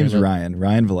His name's Ryan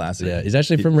Velasic. Yeah, he's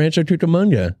actually from Rancho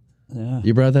Cucamonga. Yeah.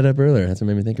 You brought that up earlier. That's what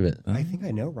made me think of it. I think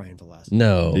I know Ryan Velasquez.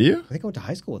 No. Do you? I think I went to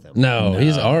high school with him. No,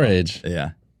 he's our age.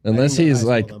 Yeah. Unless I didn't go to he's high school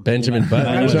like with him. Benjamin I Button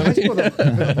or went to high something. school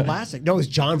with Velasquez. No, it was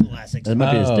John Velasquez. That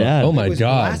might be his dad. Oh my It was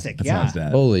god. Velasquez, That's yeah. not his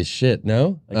dad. Holy shit.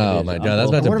 No? could Oh be my his god. That's uncle.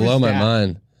 about to What if blow his my dad-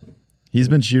 mind. He's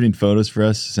been shooting photos for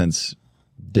us since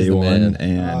day the one, man.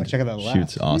 and Oh, check out that lab.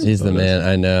 shoots awesome. He's the photos. man.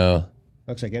 I know.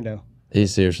 Looks like Endo.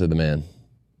 He's seriously the man.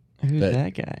 Who's But-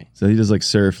 that guy? So he does like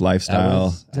surf lifestyle.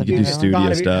 was- He can do God, studio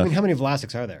God, stuff. I mean, how many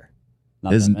Velasquez are there?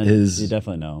 Not His- that many. his- You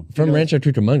definitely know. From Rancho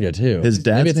Cucamonga too. His Maybe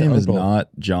dad's it's name is uncle. not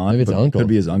John. Maybe it's but uncle. Could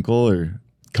be his uncle or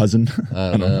cousin.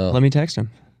 I don't know. Let me text him.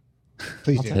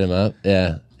 Please do. Hit him up.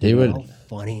 Yeah. He would. How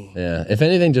funny. Yeah. If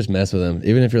anything, just mess with him.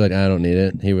 Even if you're like, I don't need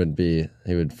it, he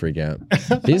would freak out.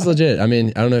 He's legit. I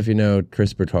mean, I don't know if you know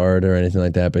Chris Bertard or anything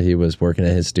like that, but he was working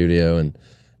at his studio and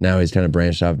now he's kind of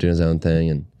branched off doing his own thing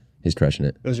and he's crushing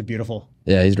it. Those are beautiful.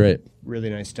 Yeah, he's great. Really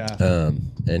nice stuff.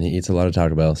 And he eats a lot of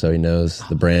Taco Bell, so he knows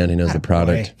the brand, he knows the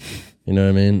product. You know what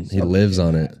I mean? He lives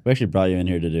on it. We actually brought you in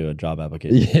here to do a job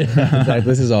application. Yeah, exactly.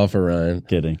 This is all for Ryan.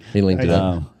 Kidding. He linked it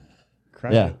up.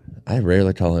 Yeah. I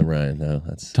rarely call him Ryan though.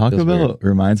 That's Taco feels Bell weird.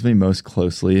 reminds me most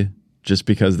closely, just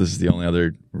because this is the only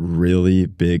other really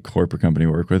big corporate company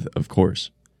we work with, of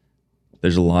course.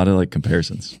 There's a lot of like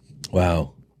comparisons.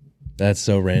 Wow. That's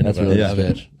so random. That's I really love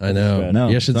stretch. it. I know. No,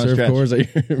 you guys should it's not serve stretch. cores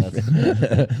at your.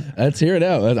 Let's hear it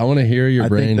out. I want to hear your I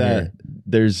brain think that here.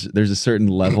 there's a certain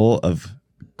level of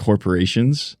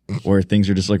corporations where things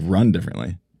are just like run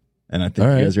differently. And I think All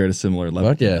right. you guys are at a similar level.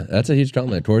 Fuck yeah, that's a huge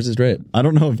compliment. Coors is great. I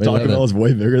don't know if We love Taco Bell it. is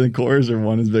way bigger than Coors or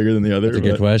one is bigger than the other. That's a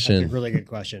good but question. Really good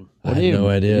question. I have no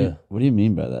idea. What do you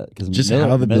mean by that? Because Just Miller,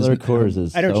 how the Miller business- Coors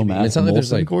is I know what so you mean. massive. It's not like there's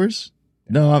Molson like. Coors?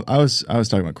 No, I was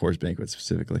talking about Coors Banquet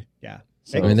specifically. Yeah.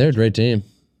 I mean, they're a great team.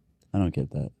 I don't get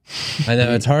that. I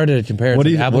know it's hard to compare. What to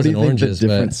do you apples think and oranges, the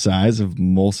different but size of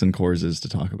Molson Coors is to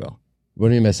Taco Bell? what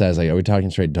do you mean by size? Like, are we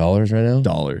talking straight dollars right now?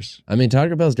 Dollars. I mean,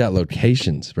 Taco Bell's got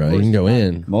locations, bro. You can go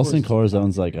in. Molson Coors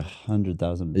owns like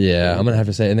 100,000. Yeah, I'm gonna have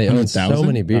to say, and they own so 100,000?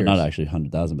 many beers. Not actually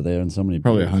 100,000, but they own so many.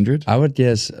 Probably beers. 100. I would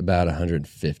guess about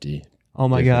 150. Oh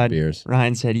my different God. beers.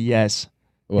 Ryan said yes.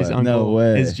 His What? uncle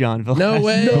way. is John Velez. No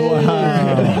way!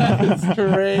 That's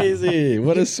crazy.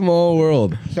 What a small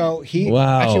world. So he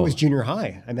Wow. actually was junior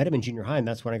high. I met him in junior high, and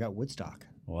that's when I got Woodstock.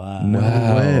 Wow.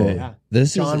 Wow. way. Yeah.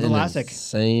 This John is an Velasic.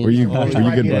 insane. Were you Oh, good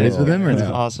right, buddies yeah. with him or That's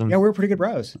no? awesome. Yeah, we were pretty good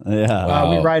bros. Yeah.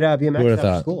 Wow. We ride Who BMX would've after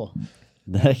thought? school.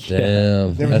 Heck yeah.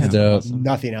 Damn, There that's was dope.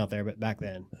 nothing out there, but back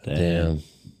then, Damn,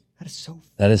 that is so.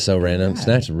 that is so random.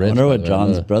 Snacks I rich. wonder by what the way.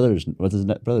 John's brother's. What's his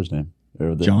brother's name?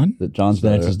 Or John? John's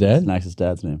Snacks' brother. dad? Snacks'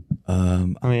 dad's name.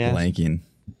 I'm Oh, yeah. blanking.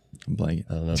 I'm blanking.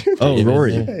 I don't know. Oh,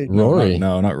 Rory. Hey. Rory.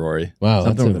 No, not Rory. Wow,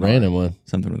 Something that's a with an R. random one.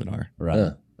 Something with an R. Right.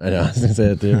 Yeah, I know. I was gonna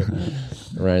say that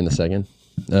too. Ryan the second.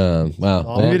 Wow. Oh,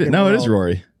 Well, Maybe no, it is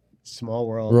Rory. Small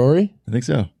world. Rory. I think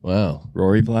so. Wow.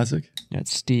 Rory Vlasic. Yeah,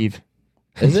 it's Steve.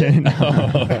 Is it? That's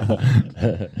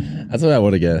what I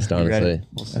would have guessed, You ready? honestly.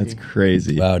 We'll see. That's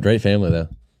crazy. Wow, great family though.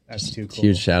 That's too cool.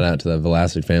 Huge shout out to the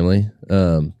Velasic family.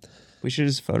 We should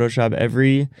just Photoshop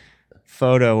every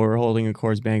photo where we're holding a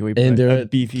Coors Banquet. We And put do a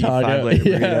it beefy taco. 5-layer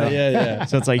Yeah, burrito. yeah.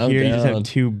 So it's like I'm here you just down. have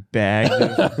 2 bags.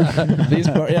 Of,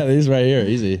 these right here,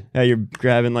 easy. yeah, you're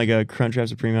grabbing like a Crunchwrap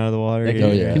Supreme out of the water. Heck, Here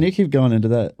oh, you yeah. go. Can you keep going into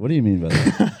that? What do you mean by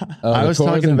that? I was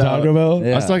talking about Taco Bell.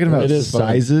 Yeah. I was talking about It is fun.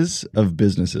 sizes of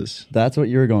businesses. That's what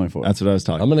you were going for. That's what I was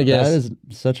talking I'm gonna about. guess. That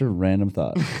is such a random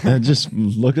thought. And just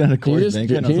looking at a Coors just-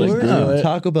 Banquet, and I can you was like, just oh, Google it?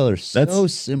 Taco Bell are so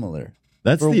That's- similar.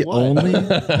 that's For the what? only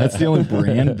that's the only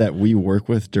brand that we work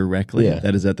with directly Yeah.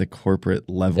 that is at the corporate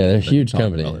level. Yeah, they're a that huge Taco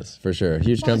company Bell is. for sure.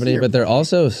 Huge company, but they're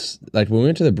also like when we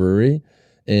went to the brewery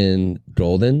in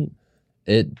Golden,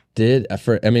 it did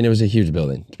for. I mean, it was a huge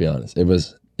building. To be honest, it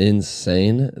was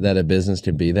insane that a business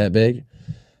could be that big.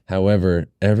 However,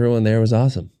 everyone there was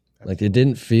awesome. Like it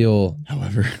didn't feel.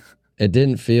 However, It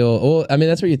didn't feel. Well, I mean,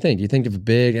 that's what you think. You think of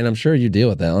big, and I'm sure you deal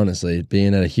with that. Honestly,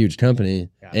 being at a huge company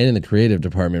and in the creative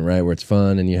department, right, where it's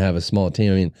fun and you have a small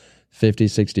team. I mean, 50,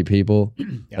 60 people.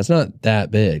 That's not that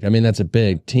big. I mean, that's a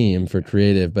big team for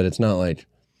creative, but it's not like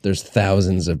there's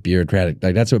thousands of bureaucratic.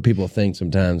 Like that's what people think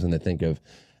sometimes when they think of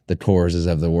the Coorses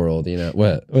of the world. You know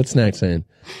what? What's Snack saying?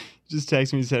 Just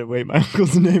texted me and said, wait, my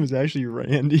uncle's name is actually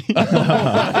Randy.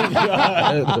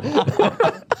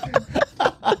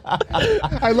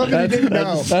 I love that you didn't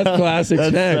know. That's classic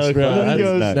Snacks, so bro. funny. That's- He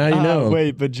goes, now you know.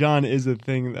 Wait, but John is a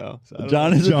thing, though. So I don't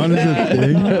John know. is John is a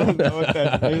thing. I don't know what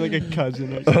that maybe like a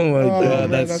cousin or something. Oh my god,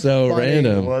 man, that's, that's so funny.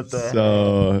 random.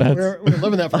 So We're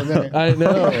living that for a minute. I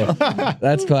know.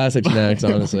 That's classic Snacks,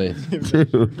 honestly.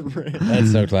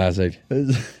 That's so classic.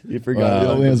 You forgot. he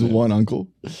only has one uncle.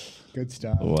 Good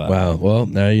stuff. Wow. Well,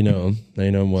 now you know him. Now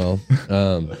you know him well.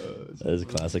 That is a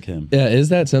classic him. Yeah, is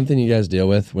that something you guys deal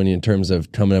with when you, in terms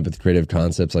of coming up with creative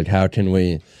concepts? Like, how can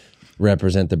we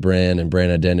represent the brand and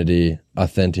brand identity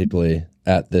authentically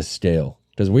at this scale?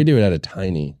 Because we do it at a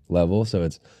tiny level, so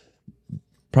it's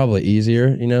probably easier,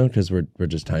 you know, because we're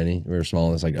just tiny. We're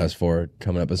small. It's like us four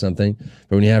coming up with something.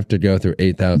 But when you have to go through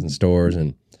 8,000 stores,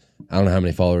 and I don't know how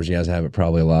many followers you guys have, but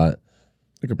probably a lot.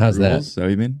 Like How's that? approvals, is that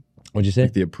what you mean? What'd you say?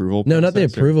 Like the approval? No, not the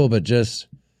process, or- approval, but just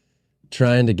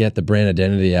trying to get the brand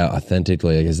identity out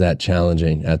authentically. Like, is that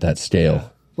challenging at that scale?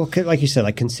 Well, like you said,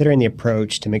 like considering the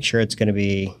approach to make sure it's going to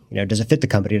be, you know, does it fit the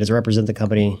company? Does it represent the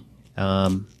company?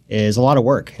 Is a lot of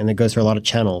work, and it goes through a lot of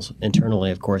channels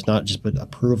internally, of course, not just with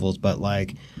approvals, but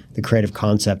like the creative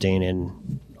concepting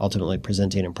and ultimately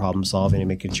presenting and problem solving and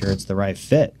making sure it's the right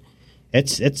fit.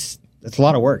 It's a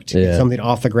lot of work to Yeah. get something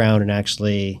off the ground and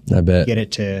actually I bet. get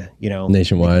it to, you know,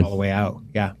 Nationwide. make it all the way out.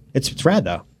 Yeah, it's rad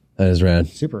though. That is rad.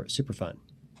 Super fun.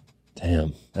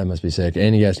 Damn, that must be sick.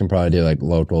 And you guys can probably do like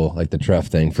local, like the Truff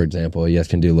thing, for example. You guys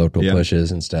can do local Yeah.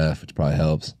 pushes and stuff, which probably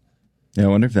helps. Yeah, I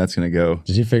wonder if that's gonna go.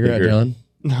 Did you figure bigger. out, John?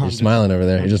 No, You're smiling over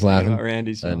there. You're just laughing.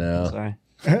 Randy, I know. Sorry.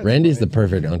 Randy's the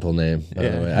perfect uncle name, by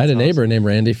the way. I had a neighbor named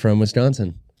Randy from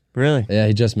Wisconsin. Really? Yeah,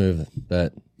 he just moved,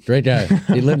 but great guy.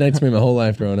 He lived next to me my whole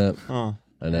life growing up. Oh.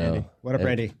 I know. What up,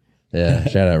 Randy? Yeah,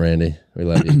 shout out Randy. We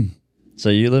love you. So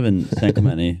you live in San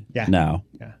Clemente Yeah. now,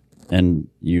 Yeah. and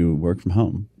you work from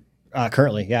home.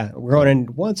 Currently, yeah. We're going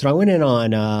in once. So I went in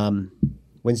on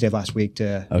Wednesday of last week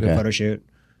to do Okay. a photo shoot.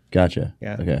 Gotcha.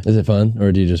 Yeah. Okay. Is it fun,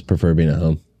 or do you just prefer being at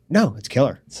home? No, it's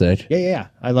killer. Sick. Yeah.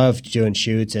 I love doing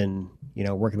shoots and,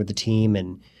 working with the team,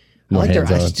 and More I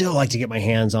hands-on. still like to get my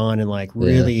hands on and like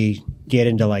really get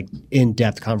into like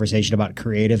in-depth conversation about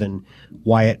creative and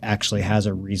why it actually has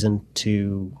a reason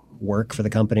to work for the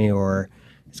company, or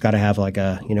it's got to have like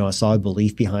a solid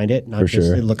belief behind it. Not For just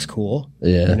sure. it looks cool.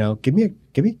 Yeah. Give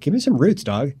me some roots,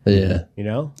 dog. Yeah. Need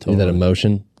that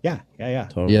emotion. Yeah. You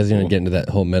guys gonna get into that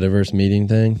whole metaverse meeting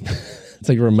thing? It's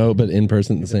like remote but in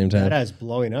person at the same time. Meta is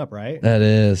blowing up, right? That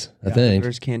is, I think.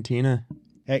 Where's Cantina?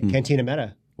 Hey, Cantina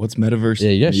Meta. What's metaverse?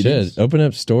 Yeah, you guys meetings? should open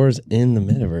up stores in the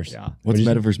metaverse. Yeah. What's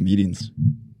metaverse meetings?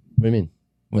 What do you mean?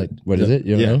 Like, what is it?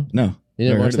 You don't know? No. You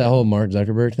didn't Never watch heard of that it. whole Mark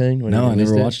Zuckerberg thing? When No, he I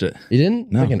never released watched it. You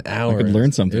didn't? No. Like an hour. I could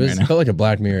learn something It was right now. felt like a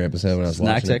Black Mirror episode when I was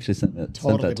Snacks watching actually sent that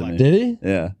Totally to me. black. Did he?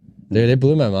 Yeah. Dude, it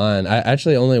blew my mind. I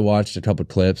actually only watched a couple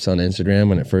clips on Instagram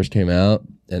when it first came out,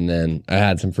 and then I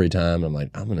had some free time. And I'm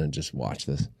like, I'm gonna just watch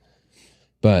this.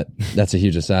 But that's a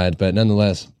huge aside. But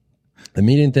nonetheless, the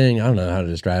meeting thing, I don't know how to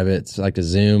describe it. It's like a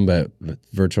Zoom, but with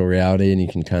virtual reality, and you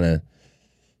can kind of.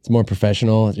 It's more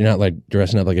professional. You're not like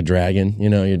dressing up like a dragon.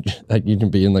 You're like you can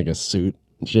be in like a suit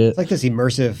and shit. It's like this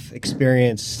immersive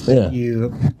experience that Yeah. you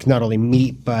can not only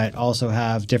meet but also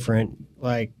have different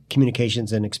like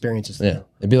communications and experiences. Yeah,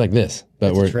 it'd be like this,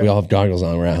 but That's a trip. we all have goggles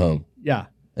on. We're at home, Yeah.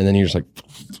 and then you're just like,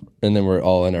 and then we're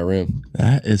all in our room.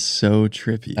 That is so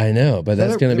trippy. I know, but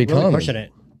that's They're- going to be they're really common. pushing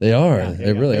it. They are. Yeah,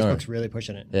 They really are. Facebook's really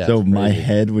pushing it. Yeah, so it's my crazy.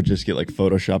 head would just get like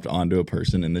photoshopped onto a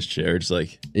person in this chair, just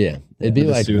like Yeah, it'd be With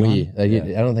a like suit we. on? Like,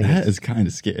 I don't think. that It's, is kind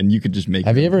of scary. And you could just make.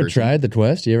 have your you own ever person. tried the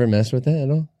Quest? You ever messed with that at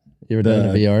all? You ever done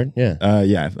a The- VR? Yeah,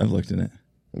 Yeah, I've looked in it.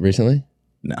 recently,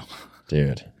 No,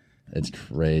 dude, it's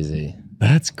crazy.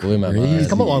 that's Blew my crazy. mind. It's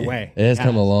come a long way. It has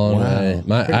come a long Wow. way.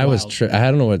 Pretty I was. wild.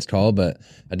 I don't know what it's called, but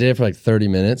I did it for like 30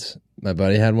 minutes. My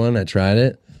buddy had one. I tried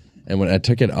it, and when I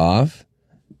took it off,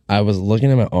 I was looking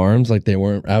at my arms like they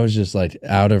weren't. I was just like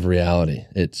out of reality.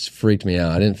 It freaked me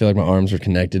out. I didn't feel like my arms were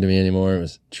connected to me anymore. It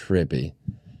was trippy,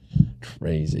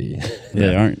 crazy.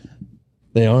 They aren't.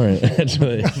 They aren't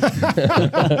actually.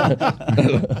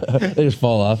 They just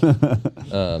fall off.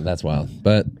 That's wild.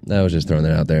 But I was just throwing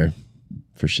that out there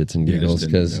for shits and Yeah, I just giggles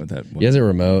didn't because know what that you guys are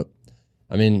remote.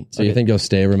 I mean, so you Okay. think you'll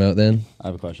stay remote then? I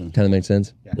have a question. Kind of makes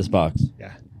sense. This box.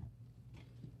 Yeah.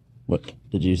 What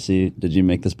did you see? Did you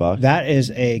make this box? That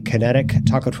is a Kinetic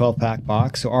Taco 12 pack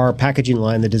box. So our packaging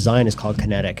line, the design is called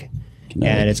Kinetic.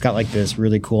 And it's got like this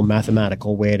really cool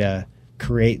mathematical way to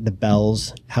create the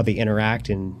bells, how they interact,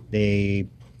 and they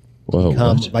Whoa.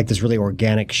 become what? like this really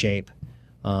organic shape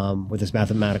with this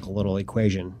mathematical little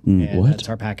equation. And what? that's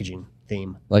our packaging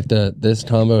theme. Like this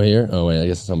combo here? Oh wait, I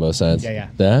guess it's on both sides. Yeah.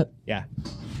 That? Yeah.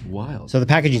 Wild. So the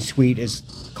packaging suite is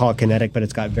called Kinetic, but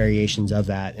it's got variations of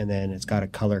that. And then it's got a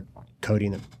color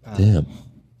coding that Damn.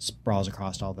 sprawls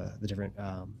across all the different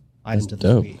items of the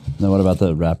dope. suite. Now, what about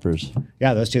the wrappers?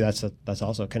 Yeah, those two, that's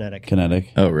also Kinetic.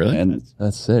 Kinetic. Oh, really? And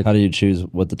That's sick. how do you choose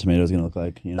what the tomato is going to look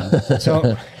like? You know.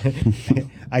 So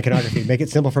iconography, make it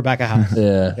simple for back of house.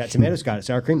 Yeah. Yeah, tomatoes got it.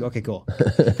 Sour cream, okay, cool.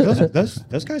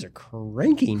 Those guys are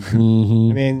cranking.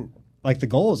 Mm-hmm. I mean, like the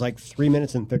goal is like 3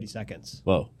 minutes and 30 seconds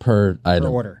Whoa. Per per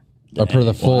item. order. Or per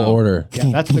the full order.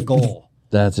 Yeah, that's the goal.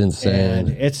 That's And insane.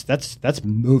 it's that's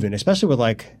moving, especially with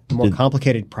like the more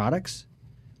complicated products,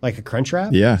 like a crunch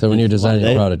wrap. Yeah. So when you're designing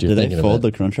a product, you're do they thinking fold of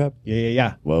it. the crunch wrap?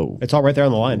 Yeah. Whoa. It's all right there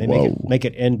on the line. They Whoa. make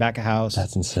it in back of house,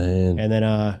 That's insane. and then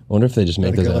I wonder if they just the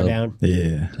make those griller out. down.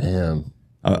 yeah. Damn.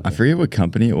 I forget what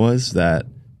company it was that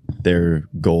their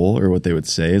goal or what they would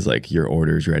say is like your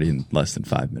order is ready in less than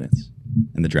 5 minutes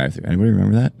in the drive-through. Anybody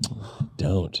remember that?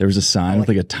 Don't. There was a sign with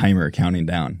like a timer counting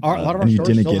down. A lot of our and you stores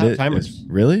didn't still get have it. timers. It was-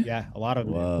 really? Yeah, a lot of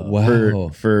them. Whoa. Wow.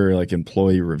 For like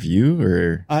employee review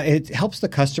or It helps the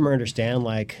customer understand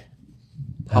like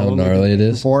How long they've been gnarly it waiting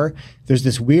is. for. There's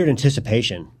this weird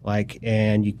anticipation, like,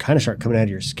 and you kind of start coming out of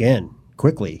your skin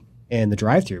quickly in the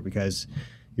drive-through because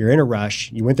you're in a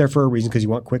rush. You went there for a reason because you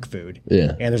want quick food.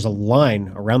 Yeah. And there's a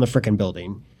line around the frickin'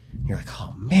 building. You're like,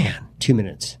 oh man, 2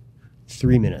 minutes,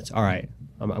 3 minutes. All right,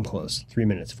 I'm close. 3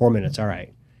 minutes, 4 minutes. All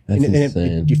right. That's and then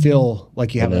insane. you feel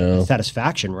like you have I know. a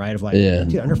satisfaction, right? Of like, Yeah.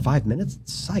 dude, under 5 minutes,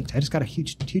 psyched. I just got a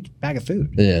huge bag of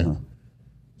food. Yeah.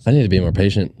 I need to be more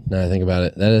patient now I think about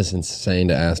it. That is insane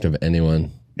to ask of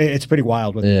anyone. It's pretty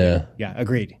wild. Yeah,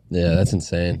 agreed. Yeah, that's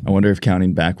insane. I wonder if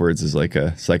counting backwards is like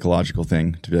a psychological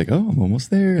thing to be like, oh, I'm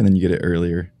almost there, and then you get it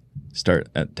earlier. Start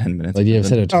at 10 minutes. Like you have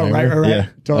set a Oh, timer? right. Yeah.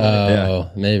 Totally. Oh,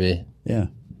 maybe. Yeah.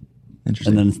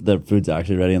 Interesting. And then the food's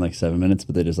actually ready in like 7 minutes,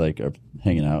 but they just like are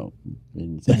hanging out.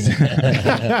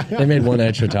 They made one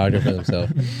extra taco for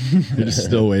themselves. You're just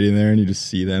still waiting there, and you just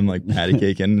see them like patty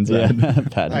caking inside.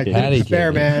 Patty I cake. Patty did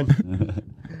fair, cake. man.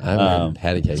 I'm a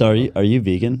patty cake. So are you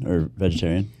vegan or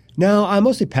vegetarian? No, I'm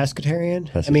mostly pescatarian.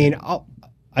 I mean,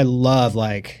 I love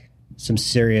like some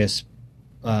serious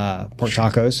pork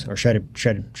tacos or shredded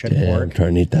Damn, pork.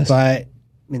 carnitas. But I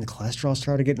mean, the cholesterol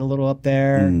started getting a little up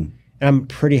there. And I'm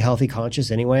pretty healthy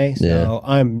conscious anyway. So Yeah.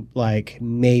 I'm like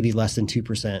maybe less than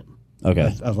 2%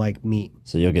 Okay. of like meat.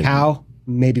 So you'll get Cow,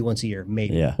 maybe once a year.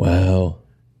 Maybe. Yeah. Wow.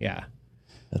 Yeah.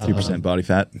 3% body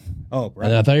fat. Oh, And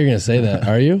right. I thought you were going to say that.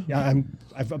 Are you? Yeah,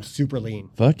 I'm super lean.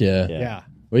 Fuck yeah. Yeah.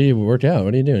 What do you work out?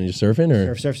 What are you doing? You surfing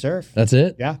or? Surf. That's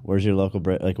it? Yeah. Where's your local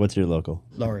like what's your local?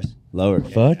 Lowers. Lower.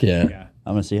 Fuck yeah. Yeah.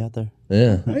 I'm gonna see you out there.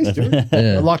 Yeah. Nice, dude.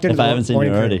 Yeah. I'm locked into If the I haven't seen you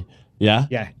morning crew. already. Yeah?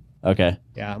 Yeah. Okay.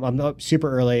 Yeah. I'm up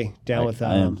super early down with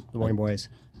I am. the morning boys.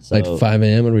 So Like 5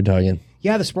 a.m. What are we talking?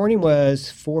 Yeah, this morning was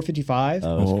 4:55. it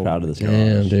was crowded as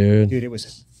Damn, dude. Dude, it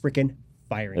was freaking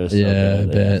fiery. It was so Yeah, I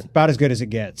good. bet. About as good as it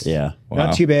gets. Yeah. Wow.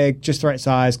 Not too big, just the right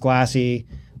size, glassy,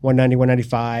 190,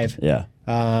 195. Yeah.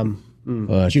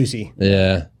 Fuck. Juicy.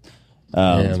 Yeah.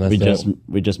 Damn, that's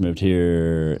We just moved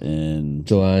here in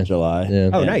July. Yeah.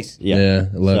 Oh, nice. Yeah. Yeah.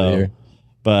 I love it here.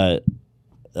 But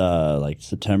like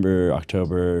September,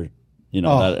 October, you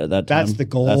know, Oh, that that's time, the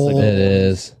goal. That's the It goal.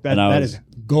 is. That, And I that was- is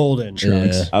golden.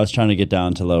 Yeah. I was trying to get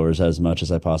down to lowers as much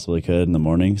as I possibly could in the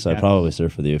morning, so I Yeah. probably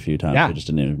surfed with you a few times. Yeah. I just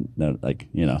didn't even know, like,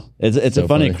 you know, it's So a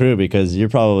funny funny. crew because you're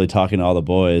probably talking to all the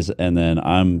boys, and then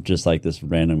I'm just like this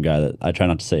random guy that I try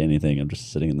not to say anything. I'm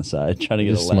just sitting in the side trying to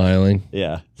get Just a laugh. smiling.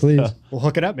 Yeah, Please. So, We'll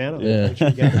hook it up, man. Yeah. Make sure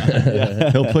you get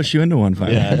it. He'll push you into one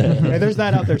finally. Hey, there's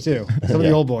that out there too. Some of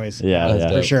the old boys. yeah, That's yeah.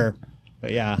 For dope. sure.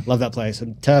 But yeah, love that place.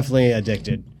 I'm definitely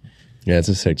addicted. Yeah, it's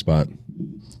a sick spot.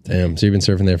 Damn. So you've been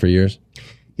surfing there for years?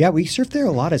 Yeah, we surfed there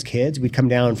a lot as kids. We'd come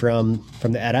down from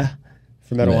the Etta,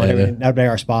 from Etiwanda. Etta. That would be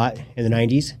our spot in the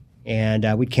 90s. And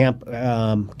we'd camp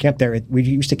there. We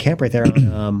used to camp right there at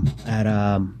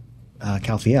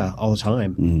Calfia all the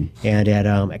time. And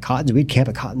at Cottons, we'd camp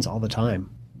at Cottons all the time.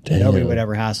 Damn. Nobody would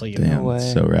ever hassle you. Damn, way.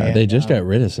 so rad. They just got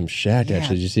rid of some shack,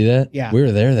 actually. Did you see that? Yeah. We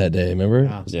were there that day, remember?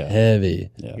 It was Yeah.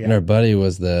 heavy. Yeah. And our buddy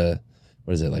was what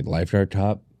is it, like lifeguard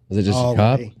cop? Was it just Oh, a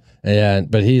cop? really? Yeah,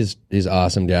 but he's an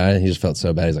awesome guy. He just felt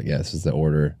so bad. He's like, yeah, this is the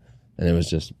order. And it was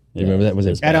just, do you remember that? Was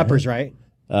it At Uppers, right?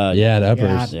 Yeah, at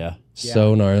Uppers. Yeah.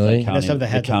 So gnarly. County, some of the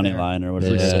heads up county there. line or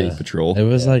whatever. Yeah. State Patrol. It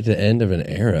was like the end of an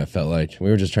era, it felt like.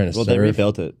 We were just trying to Well, surf. they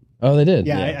rebuilt it, Oh, they did?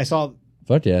 Yeah, I saw.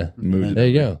 Fuck yeah. Moved There it.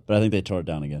 you go. but I think they tore it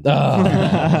down again.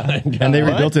 Oh, And they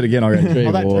rebuilt it again already. Great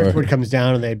All that war. driftwood comes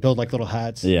down and they build like little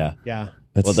huts. Yeah. Yeah.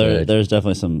 That's Well, sick. there's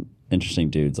definitely some interesting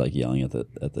dudes like yelling at the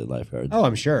lifeguards. Oh,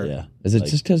 I'm sure. Yeah. Is it Like,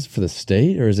 just because for the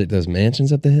state, or is it those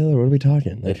mansions up the hill, or what are we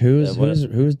talking? Like who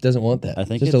doesn't want that? I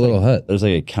think just it's a little like, hut. There's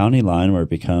like a county line where it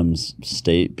becomes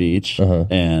state beach, Uh-huh.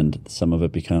 and some of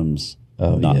it becomes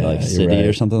Oh, not yeah, like you're city or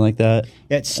right. something like that.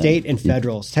 Yeah, it's state and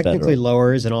federal. Technically, Federal.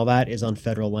 lowers and all that is on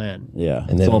federal land. Yeah.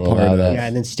 And they It's all don't part allow of that. Yeah,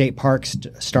 and then state park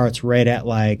starts right at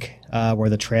like where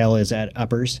the trail is at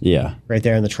Uppers. Yeah. Right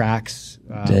there in the tracks.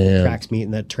 Damn. Tracks meet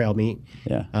and the trail meet.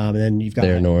 Yeah. And then you've got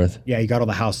There north. Yeah, you got all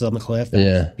the houses on the cliff. That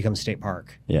Yeah. becomes state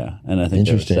park. Yeah. And I think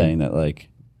they were Interesting. saying that like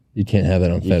You can't have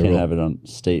that on you federal. can't have it on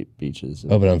state beaches.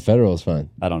 Oh, but on federal is fine.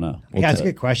 I don't know. Yeah, that's a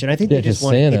good question. I think Yeah, they just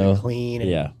 'cause want to keep Sano- it clean. And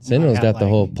Yeah. Sano's not got the have,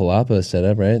 whole like- Palapa set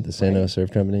up, right? The Sano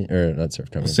Surf Company, or not Surf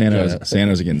Company.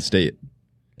 Sano's against state.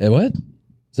 What?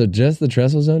 So just the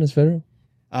Trestle Zone is federal?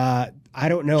 I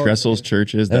don't know. Trestles,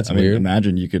 churches. That's I mean, weird.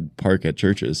 imagine you could park at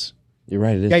churches. You're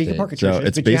right. It is. Yeah, you can state. park at So churches,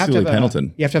 it's but you have to basically have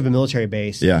Pendleton. You have to have a military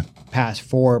base. Yeah. Pass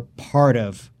for part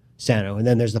of Sano, and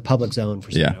then there's the public zone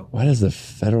for Yeah. Sano. Why does the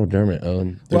federal government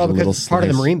own? Well, a because little it's part of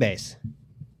the slice. Marine base,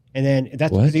 and then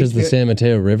that's What? because Because the San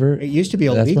Mateo River? it used to be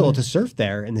That's illegal why? to surf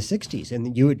there in the '60s,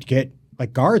 and you would get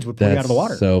like guards would pull you out That's of the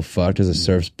water. so fucked because the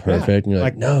surf's perfect. And you're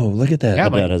like, Like- no, look at that. Yeah,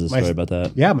 My dad has a my- story about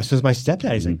that. Yeah, so my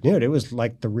stepdad, he's Mm-hmm. like, dude, it was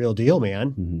like the real deal,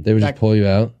 man. They would just Back- pull you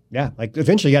out. Yeah, like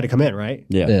eventually you had to come in, right?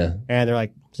 Yeah. Yeah. And they're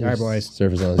like, sorry, boys.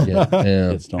 Surf as long as you can.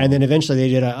 Yeah. It's And then eventually they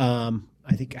did a,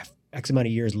 I think X amount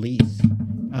of years lease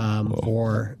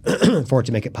for for it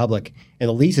to make it public, and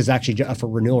the lease is actually up for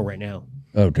renewal right now.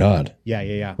 Oh, God.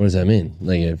 Yeah. What does that mean?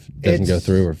 Like if it doesn't go It's-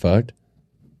 through, we're fucked?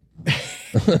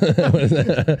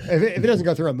 If it doesn't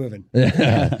go through, I'm moving.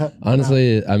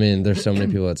 Honestly, I mean, there's so many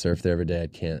people that surf there every day. I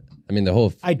can't. I mean, the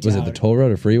whole I was it doubt the it. toll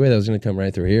road or freeway that was going to come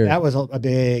right through here? That was a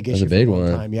big That issue. was a big for a long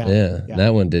one. Time. Yeah.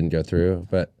 That one didn't go through,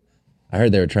 but I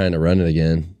heard they were trying to run it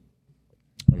again.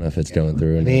 I don't know if it's going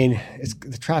through. I mean,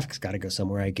 the traffic's got to go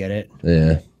somewhere. I get it.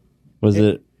 Yeah. Was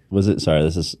it? Sorry,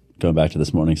 this is going back to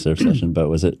this morning surf session, but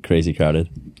was it crazy crowded?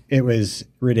 It was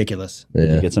ridiculous. Did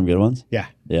Yeah. you get some good ones? Yeah.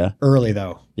 Yeah. Early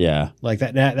though, Yeah. like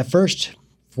the first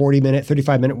 40-minute,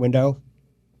 35-minute window,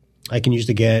 I can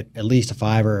usually get at least a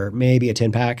 5 or maybe a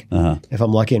 10 pack Uh-huh. if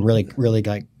I'm lucky and really, really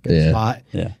like good Yeah. spot.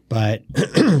 Yeah. But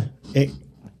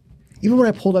even when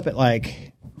I pulled up at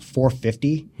like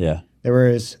 4:50, Yeah. there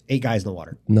was 8 guys in the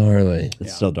water. Gnarly.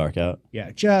 It's still dark out.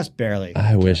 Yeah, just barely.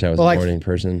 I wish I was Well, a like- morning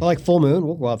person. But like full moon,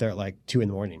 we'll go out there at like 2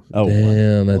 a.m. Oh, wow.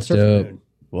 Damn, We'll that's surf the dope. moon.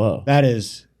 Whoa. That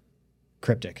is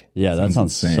cryptic. Yeah, that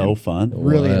sounds insane. so fun.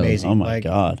 Really Wow. amazing. Oh my Like,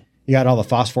 god. you got all the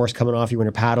phosphorus coming off you when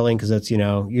you're paddling because it's,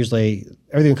 usually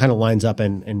everything kind of lines up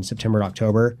in September and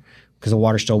October because the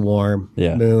water's still warm.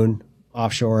 Yeah. Moon,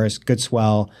 offshores, good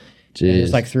swell. And Jeez.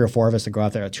 there's like 3 or 4 of us that go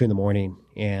out there at 2 a.m.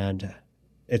 and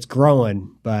it's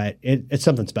growing, but it's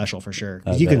something special for sure.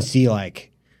 'Cause I you can bet. see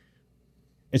like,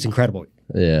 it's incredible.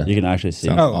 Yeah. You can actually see.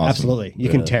 Sounds Oh, awesome. absolutely. You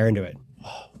can Really? tear into it.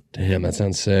 Damn, that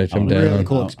sounds sick. I'm I'm down. Really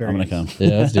cool I'm experience. gonna come.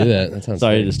 Yeah, let's do that. That sounds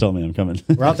Sorry, you sick. just told me I'm coming.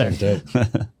 We're out there.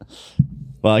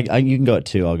 Well, you can go at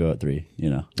 2. I'll go at 3.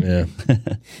 Yeah.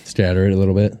 Scatter it a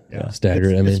little bit. Yeah. Stagger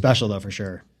it, I It's mean. special though, for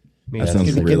sure. I mean, That sounds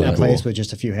getting really that cool. place with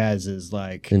just a few heads is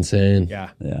like, Insane.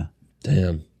 yeah. Yeah.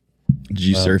 Damn. Did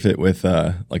you surf it with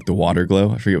like the water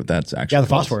glow? I forget what that's actually. Yeah, the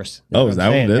called. phosphorus. Oh, That's is that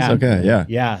what I'm it is? saying. Okay, yeah.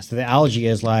 Yeah. So the algae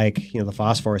is like, the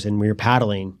phosphorus, and when you're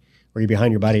paddling, where you're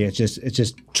behind your buddy, it's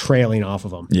just trailing off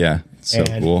of them. Yeah, it's so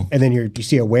and, cool. And then you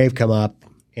see a wave come up,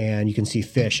 and you can see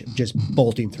fish just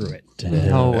bolting through it.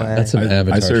 No way. That's some I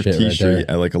Avatar surfed shit T right Street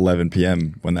there. at like 11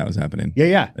 p.m. when that was happening.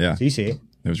 Yeah. Yeah. So you see it.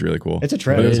 It was really cool. It's a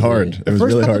trip. But it was hard. Crazy. It The was first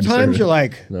really couple hard to surf times it. you're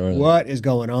like, Gnarly. what is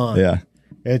going on? Yeah.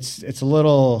 It's a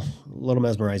little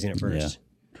mesmerizing at first. Yeah.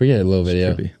 Can we get a little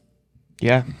video? Trippy.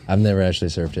 Yeah. I've never actually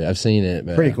surfed it. I've seen it,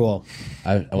 but Pretty cool.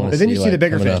 I want to But then you see the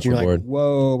bigger coming fish, off and you're the like, board.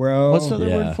 whoa, bro. What's the other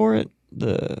Yeah. word for it?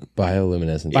 The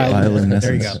Bioluminescence. Bioluminescence.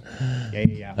 There you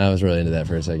go. Yeah. I was really into that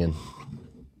for a second.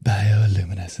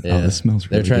 Bioluminescence. Yeah. Oh, this smells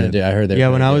really They're trying good. to do. I heard they. yeah.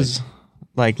 were When trying I to was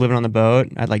like living on the boat,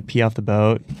 I'd like pee off the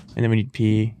boat, and then when you'd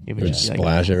pee, it would do- just be, like,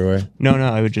 splash everywhere. no,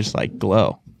 it would just like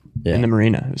glow Yeah. in the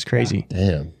marina. It was crazy.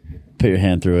 Damn. Put your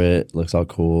hand through it. Looks all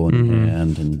cool in your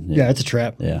hand. And Yeah, it's a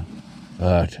trip. Yeah.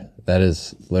 Fuck. That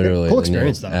is literally Cool the new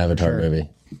experience, though, for Avatar sure. movie.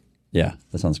 Yeah.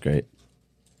 That sounds great.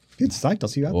 Dude, psyched. I'll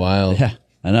see you out there. Wild. Yeah.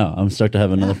 I know. I'm stoked to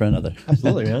have another friend out there.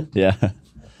 Absolutely, man. Yeah.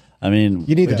 I mean,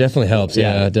 You need It that. definitely helps.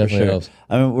 Yeah, it for definitely sure. helps.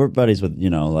 I mean, we're buddies with,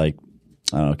 like,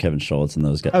 I don't know, Kevin Schultz and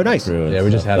those guys. Oh, nice. crew and Yeah, we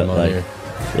just stuff, had him but, on like, here.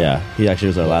 Yeah. He actually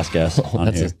was our last guest on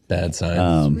That's here. a bad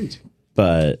sign. Sweet.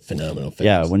 But Phenomenal.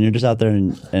 yeah, when you're just out there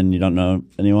and you don't know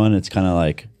anyone, it's kind of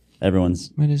like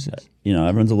everyone's, What is it?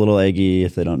 everyone's a little eggy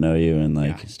if they don't know you and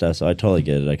like stuff. So I totally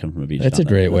get it. I come from a beach. That's town a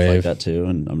great that's wave. like that too.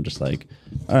 And I'm just like,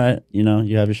 all right, you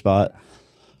have your spot.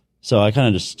 So I kind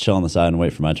of just chill on the side and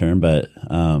wait for my turn. But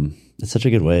it's such a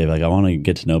good wave. Like I want to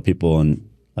get to know people, and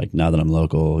like now that I'm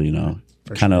local,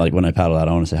 kind of like when I paddle out,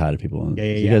 I want to say hi to people. And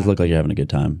you guys look like you're having a good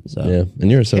time. So Yeah, and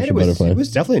you're a And social butterfly. it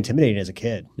was definitely intimidating as a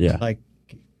kid. Yeah. Like,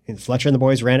 and Fletcher and the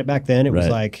boys ran it back then. It was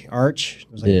Right. like Arch.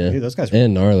 It was like, Yeah, dude, those guys were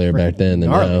and gnarlier back then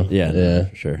than gnarly. now. yeah, yeah.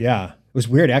 for sure. Yeah, it was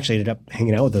weird. I actually ended up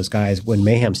hanging out with those guys when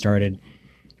Mayhem started,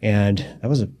 and that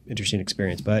was an interesting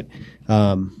experience. But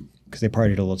because they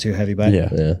partied a little too heavy, but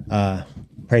Yeah.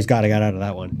 praise God, I got out of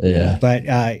that one. Yeah. But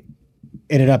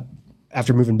ended up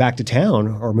after moving back to town,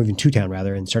 or moving to town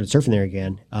rather, and started surfing there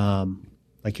again.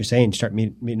 Like you're saying, start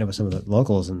meeting up with some of the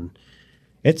locals, and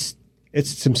it's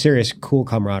some serious cool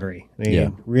camaraderie. I mean, Yeah.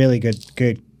 really good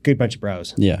bunch of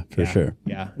bros. Yeah, for sure.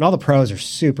 Yeah, and all the pros are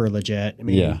super legit. I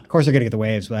mean, Yeah. of course they're gonna get the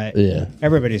waves, but Yeah.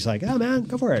 everybody's like, "Oh man,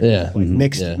 go for it." Yeah. like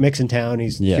Mhm. Yeah. Mix in town.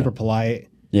 He's Yeah. super polite.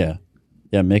 Yeah.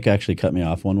 Yeah, Mick actually cut me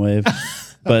off one wave.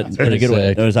 But in a good way.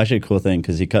 sick. It was actually a cool thing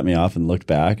because he cut me off and looked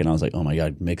back, and I was like, oh my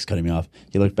God, Mick's cutting me off.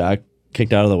 He looked back,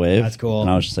 kicked out of the wave. That's cool. And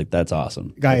I was just like, that's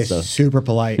awesome. Guy That's is super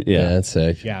polite. Yeah, Yeah. that's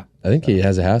sick. Yeah. I think he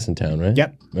has a house in town, right?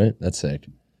 Yep. Right? That's sick.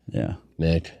 Yeah.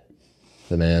 Nick,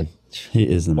 the man. He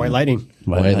is the White man. lightning.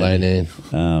 White Lightning.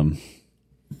 What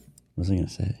was I going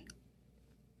to say?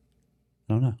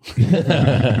 I don't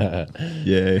know.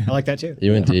 Yay. I like that too.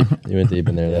 You went deep. You went deep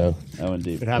in there, though. I went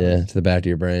deep. It happened. Yeah, to the back of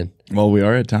your brain. Well, we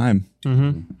are at time.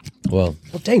 Well,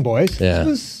 Well, dang boys, Yeah.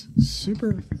 this was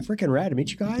super freaking rad to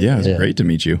meet you guys. Yeah, it was Yeah. great to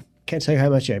meet you. Can't tell you how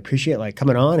much I appreciate like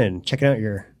coming on and checking out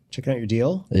your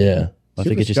deal. yeah. We'll have to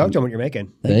Super get you stoked some. on what you're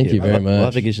making. Thank you very We'll have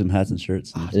much. to get you some hats and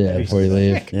shirts. And Yeah, before you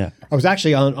leave. yeah. I was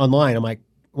actually online. I'm like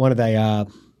one of the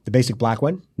basic black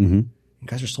one. Mm-hmm. You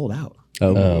guys are sold out.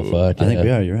 Oh, fuck. I think yeah. we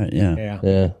are. You're right. Yeah. Yeah.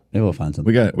 Yeah. Maybe we'll find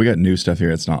something. We got new stuff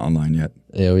here. It's not online yet.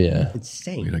 Oh, yeah.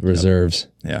 Insane. Like, Reserves.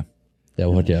 Yeah. Yeah,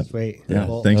 we'll hook you up. Sweet. Yeah.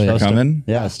 Well, Thanks Oh, for yeah. coming.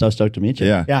 Yeah. So stoked to meet you.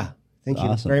 Yeah. Yeah. Thank you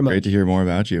Awesome. very much. Great to hear more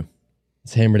about you.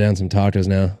 Let's hammer down some tacos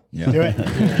now. Yeah. Do it.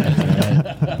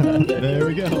 There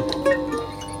we go.